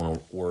and didn't want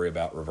to worry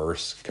about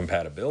reverse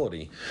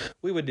compatibility,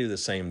 we would do the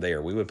same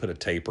there. We would put a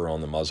taper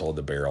on the muzzle of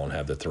the barrel and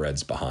have the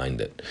threads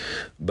behind it.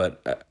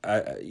 But,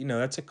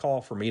 that's a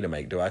call for me to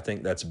make. Do I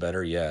think that's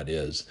better? Yeah, it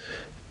is,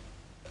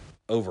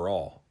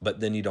 overall. But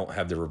then you don't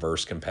have the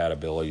reverse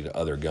compatibility to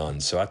other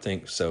guns. So I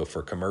think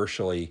for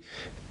commercially,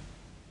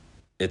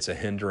 it's a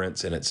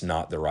hindrance, and it's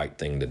not the right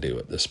thing to do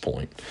at this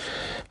point.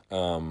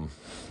 So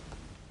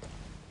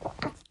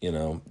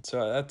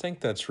I think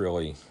that's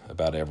really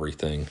about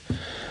everything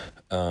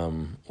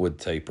with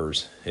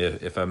tapers.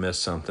 If I miss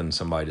something,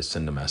 somebody just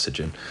send a message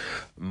in.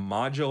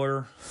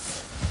 Modular,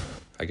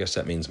 I guess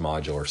that means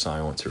modular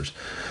silencers.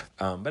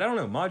 But I don't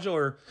know,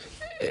 modular,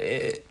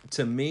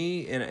 to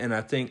me, and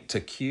I think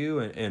to Q,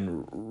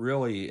 and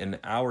really in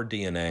our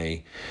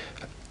DNA,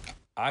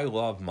 I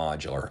love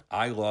modular.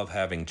 I love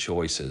having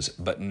choices,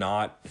 but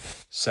not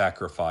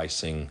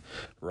sacrificing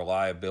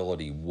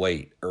reliability,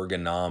 weight,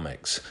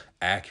 ergonomics,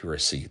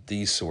 accuracy,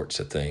 these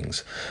sorts of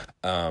things.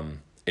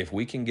 If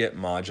we can get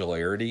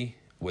modularity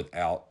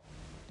without,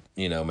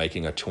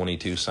 making a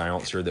 22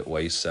 silencer that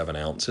weighs 7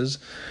 ounces,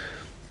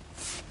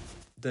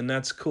 then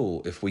that's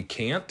cool. If we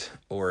can't,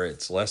 or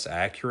it's less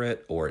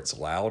accurate, or it's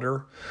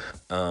louder,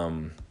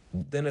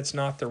 then it's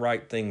not the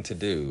right thing to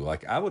do.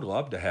 Like, I would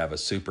love to have a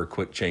super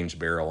quick change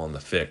barrel on the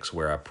fix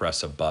where I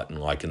press a button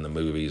like in the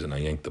movies and I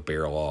yank the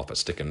barrel off, I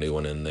stick a new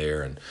one in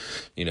there, and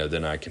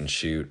then I can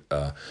shoot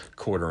a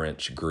 1/4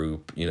 inch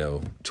group,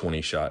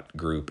 20 shot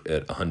group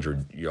at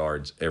 100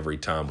 yards every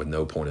time with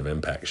no point of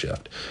impact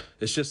shift.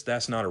 It's just,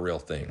 that's not a real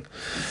thing.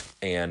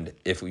 And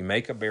if we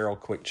make a barrel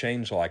quick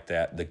change like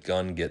that, the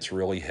gun gets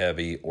really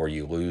heavy, or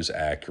you lose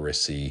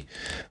accuracy,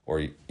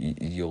 or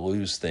you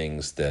lose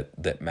things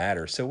that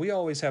matter. So we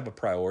always have a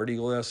priority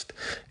list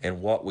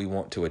and what we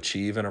want to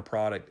achieve in a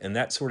product, and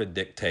that sort of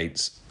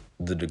dictates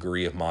the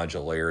degree of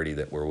modularity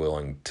that we're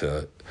willing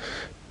to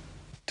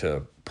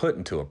put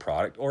into a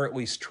product, or at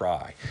least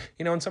try.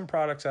 In some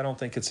products, I don't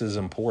think it's as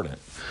important.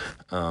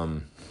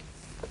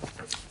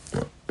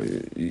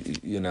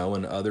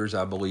 And others,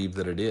 I believe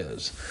that it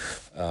is.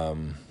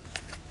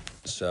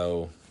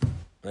 So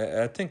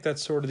I think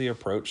that's sort of the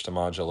approach to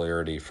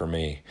modularity for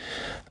me.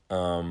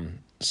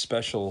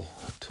 Special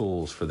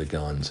tools for the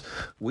guns.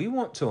 We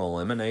want to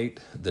eliminate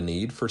the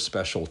need for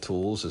special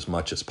tools as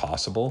much as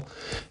possible.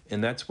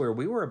 And that's where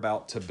we were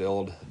about to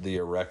build the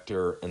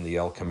Erector and the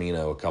El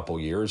Camino a couple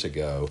years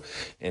ago.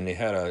 And they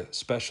had a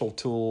special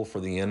tool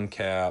for the end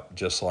cap,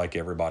 just like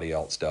everybody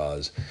else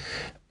does.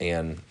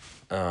 And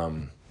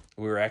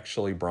we were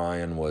actually,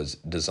 Brian was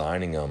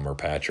designing them, or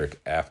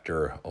Patrick,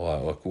 after,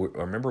 I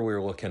remember we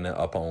were looking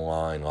up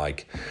online,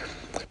 like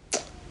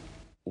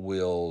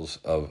wheels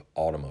of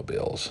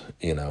automobiles,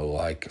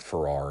 like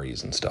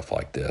Ferraris and stuff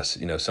like this,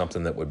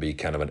 something that would be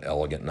kind of an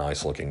elegant,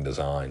 nice looking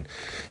design.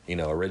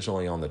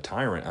 Originally on the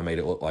Tyrant, I made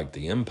it look like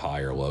the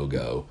Empire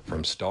logo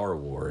from Star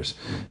Wars.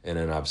 And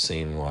then I've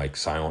seen like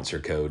Silencer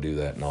Co. do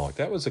that and all.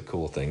 That was a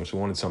cool thing. So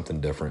we wanted something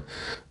different.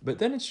 But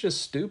then it's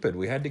just stupid.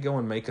 We had to go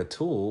and make a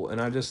tool.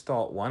 And I just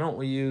thought, why don't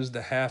we use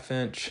the 1/2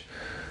 inch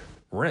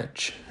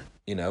wrench?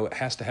 It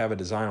has to have a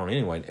design on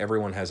anyway. And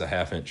everyone has a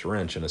 1/2 inch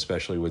wrench, and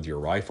especially with your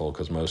rifle,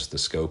 because most of the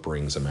scope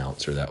rings and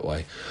mounts are that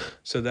way.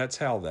 So that's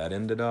how that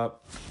ended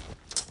up.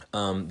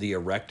 The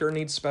Erector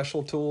needs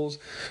special tools,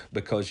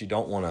 because you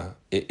don't want to,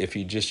 if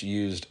you just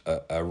used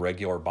a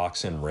regular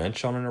box-end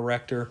wrench on an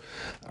Erector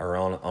or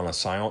on a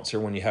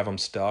silencer, when you have them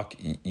stuck,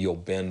 you'll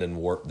bend and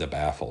warp the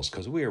baffles,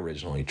 because we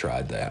originally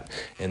tried that.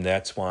 And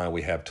that's why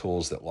we have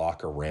tools that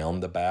lock around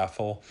the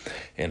baffle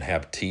and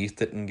have teeth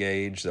that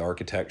engage the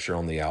architecture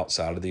on the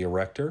outside of the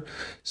Erector,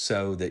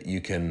 so that you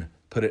can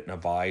put it in a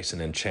vise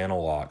and in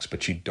channel locks,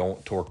 but you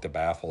don't torque the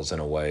baffles in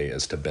a way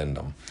as to bend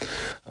them.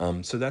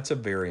 So that's a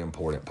very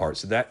important part.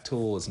 So that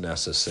tool is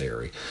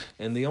necessary.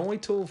 And the only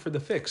tool for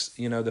the fix,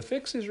 the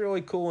fix is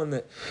really cool in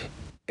that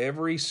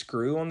every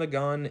screw on the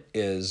gun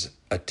is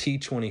a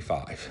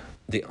T25.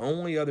 The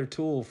only other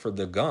tool for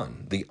the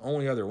gun, the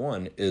only other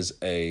one, is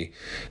the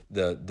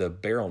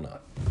barrel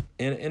nut.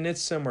 And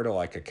it's similar to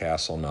like a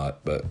castle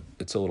nut, but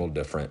it's a little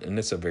different. And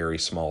it's a very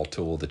small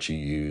tool that you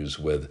use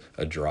with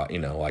a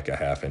like a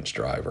 1/2 inch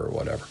driver or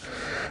whatever.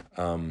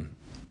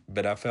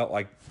 But I felt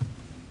like,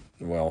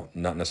 well,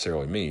 not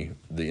necessarily me,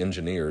 the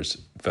engineers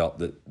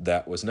felt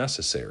that was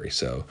necessary.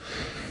 So,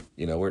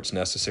 where it's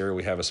necessary,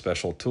 we have a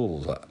special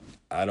tool.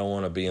 I don't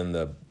want to be in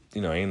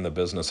the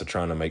business of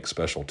trying to make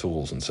special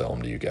tools and sell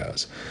them to you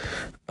guys.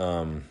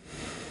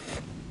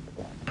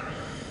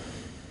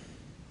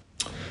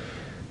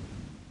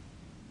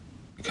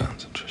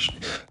 Concentration.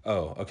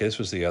 Oh, okay. This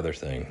was the other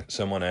thing.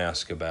 Someone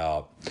asked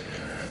about,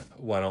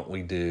 why don't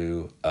we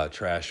do a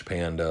Trash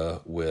Panda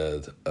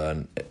with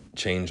a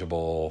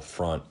changeable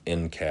front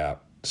end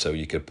cap, so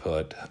you could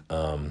put,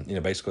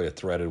 basically a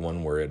threaded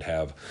one where it'd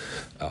have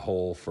a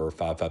hole for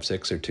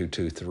 5.56 or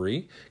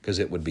 2.23, because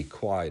it would be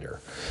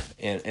quieter.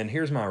 And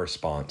here's my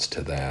response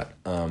to that.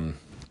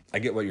 I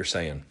get what you're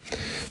saying,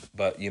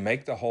 but you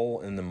make the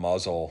hole in the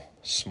muzzle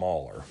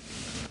smaller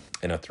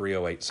in a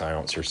 308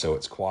 silencer, so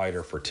it's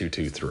quieter for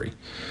 2.23.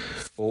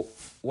 Well,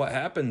 what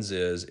happens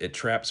is it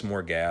traps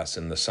more gas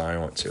in the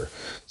silencer,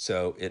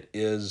 so it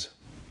is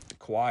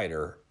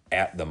quieter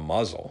at the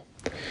muzzle,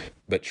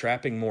 but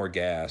trapping more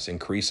gas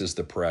increases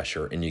the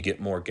pressure, and you get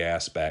more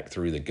gas back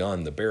through the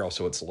gun, the barrel,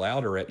 so it's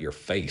louder at your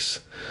face.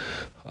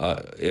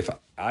 If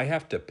I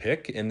have to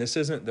pick, and this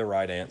isn't the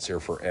right answer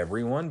for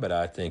everyone, but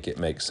I think it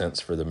makes sense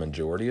for the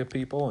majority of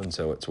people, and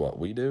so it's what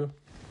we do,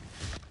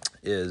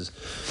 is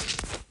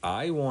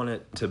I want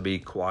it to be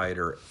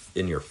quieter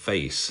in your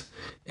face,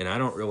 and I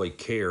don't really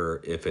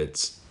care if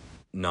it's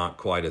not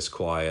quite as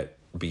quiet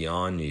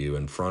beyond you,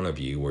 in front of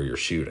you, where you're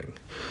shooting.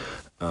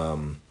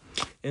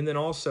 And then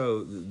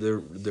also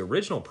the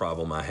original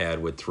problem I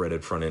had with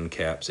threaded front end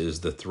caps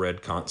is the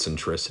thread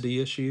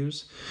concentricity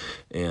issues,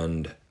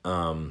 and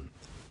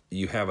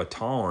you have a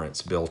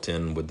tolerance built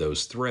in with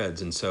those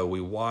threads, and so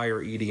we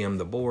wire EDM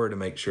the bore to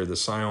make sure the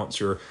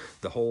silencer,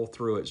 the hole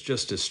through it's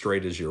just as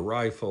straight as your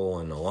rifle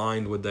and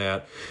aligned with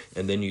that,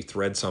 and then you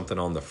thread something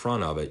on the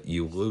front of it,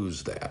 you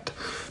lose that.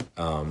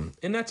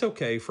 And that's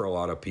okay for a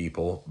lot of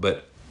people,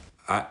 but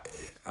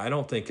I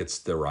don't think it's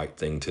the right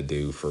thing to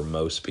do for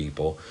most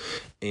people.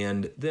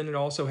 And then it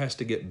also has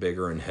to get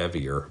bigger and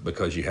heavier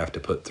because you have to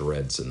put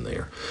threads in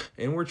there.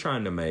 And we're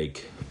trying to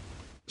make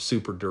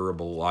super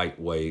durable,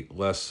 lightweight,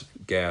 less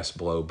gas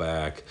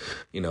blowback,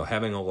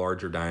 having a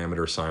larger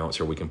diameter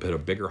silencer. We can put a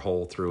bigger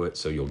hole through it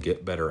so you'll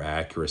get better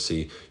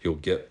accuracy. You'll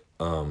get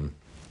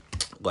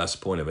less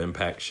point of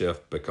impact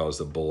shift because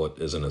the bullet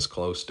isn't as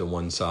close to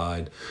one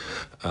side.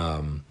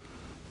 And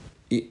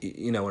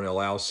it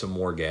allows some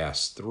more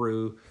gas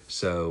through,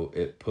 so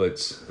it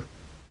puts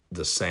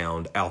the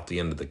sound out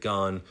the end of the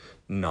gun,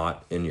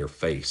 not in your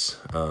face,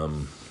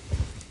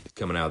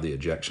 coming out of the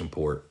ejection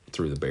port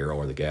through the barrel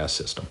or the gas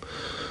system.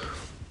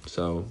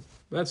 So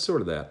that's sort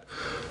of that.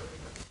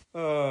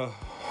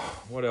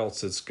 What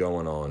else is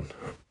going on?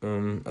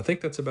 I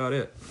think that's about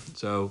it.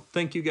 So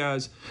thank you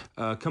guys.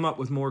 Come up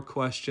with more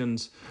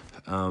questions.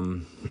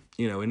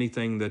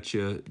 Anything that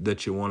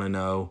you want to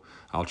know,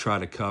 I'll try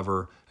to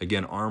cover.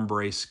 Again, arm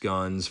brace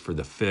guns for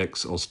the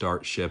Fix will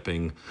start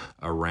shipping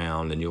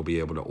around, and you'll be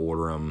able to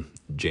order them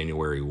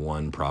January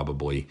 1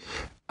 probably.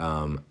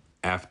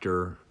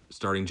 After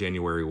starting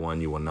January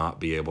 1, you will not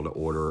be able to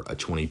order a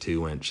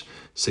 22-inch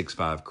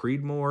 6.5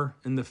 Creedmoor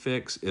in the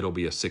Fix. It'll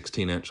be a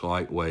 16-inch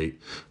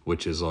lightweight,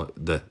 which is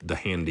the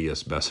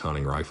handiest, best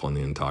hunting rifle in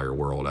the entire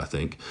world, I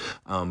think.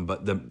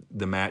 But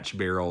the match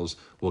barrels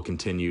will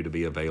continue to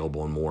be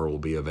available, and more will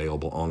be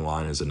available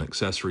online as an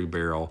accessory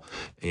barrel.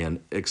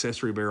 And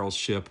accessory barrels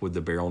ship with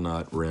the barrel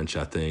nut wrench,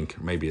 I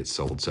think. Maybe it's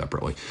sold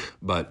separately.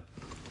 But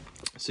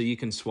so you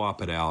can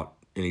swap it out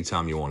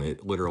anytime you want.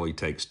 It literally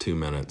takes 2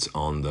 minutes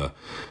on the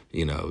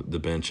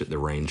bench at the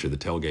range or the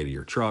tailgate of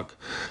your truck.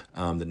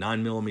 The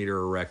 9mm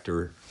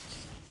erector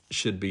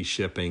should be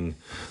shipping.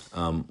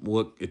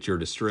 Look at your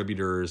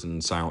distributors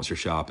and silencer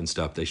shop and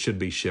stuff. They should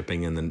be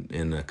shipping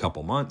in a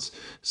couple months,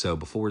 so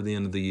before the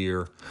end of the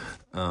year.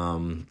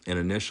 And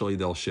initially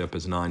they'll ship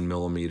as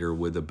 9mm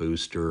with a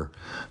booster,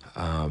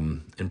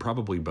 and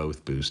probably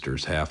both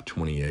boosters, half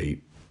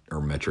 28 or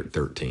metric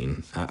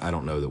 13. I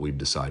don't know that we've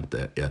decided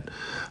that yet.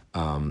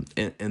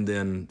 And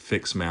then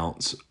fixed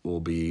mounts will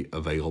be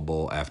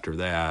available after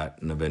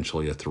that, and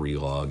eventually a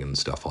 3-lug and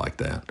stuff like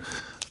that.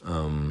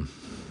 And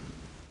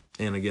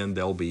again,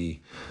 they'll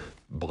be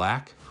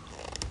black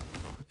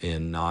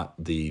and not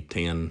the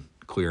tan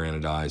clear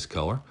anodized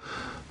color.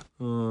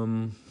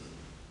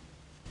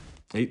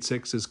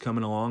 8.6 is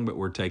coming along, but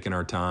we're taking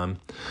our time.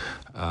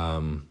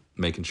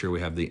 Making sure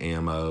we have the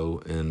ammo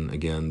and,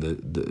 again,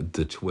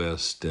 the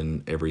twist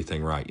and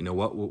everything right.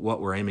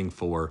 What we're aiming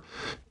for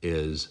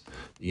is,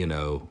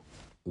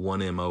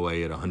 one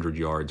MOA at 100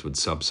 yards with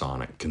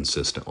subsonic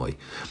consistently.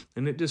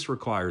 And it just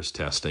requires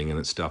testing, and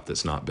it's stuff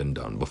that's not been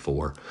done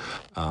before.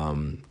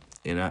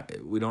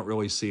 We don't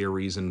really see a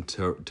reason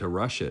to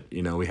rush it.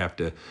 We have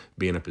to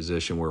be in a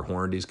position where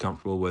Hornady's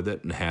comfortable with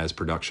it and has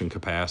production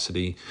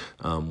capacity,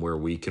 where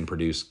we can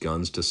produce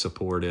guns to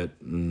support it,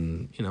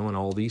 and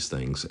all these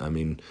things. I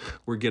mean,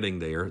 we're getting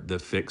there. The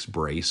Fix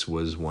brace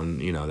was one,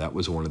 that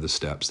was one of the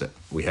steps that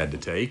we had to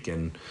take,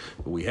 and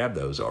we have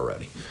those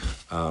already.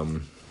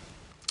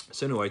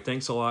 So anyway,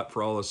 thanks a lot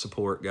for all the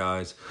support,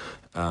 guys.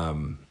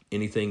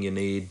 Anything you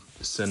need,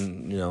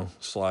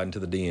 slide into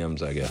the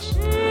DMs, I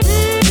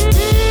guess.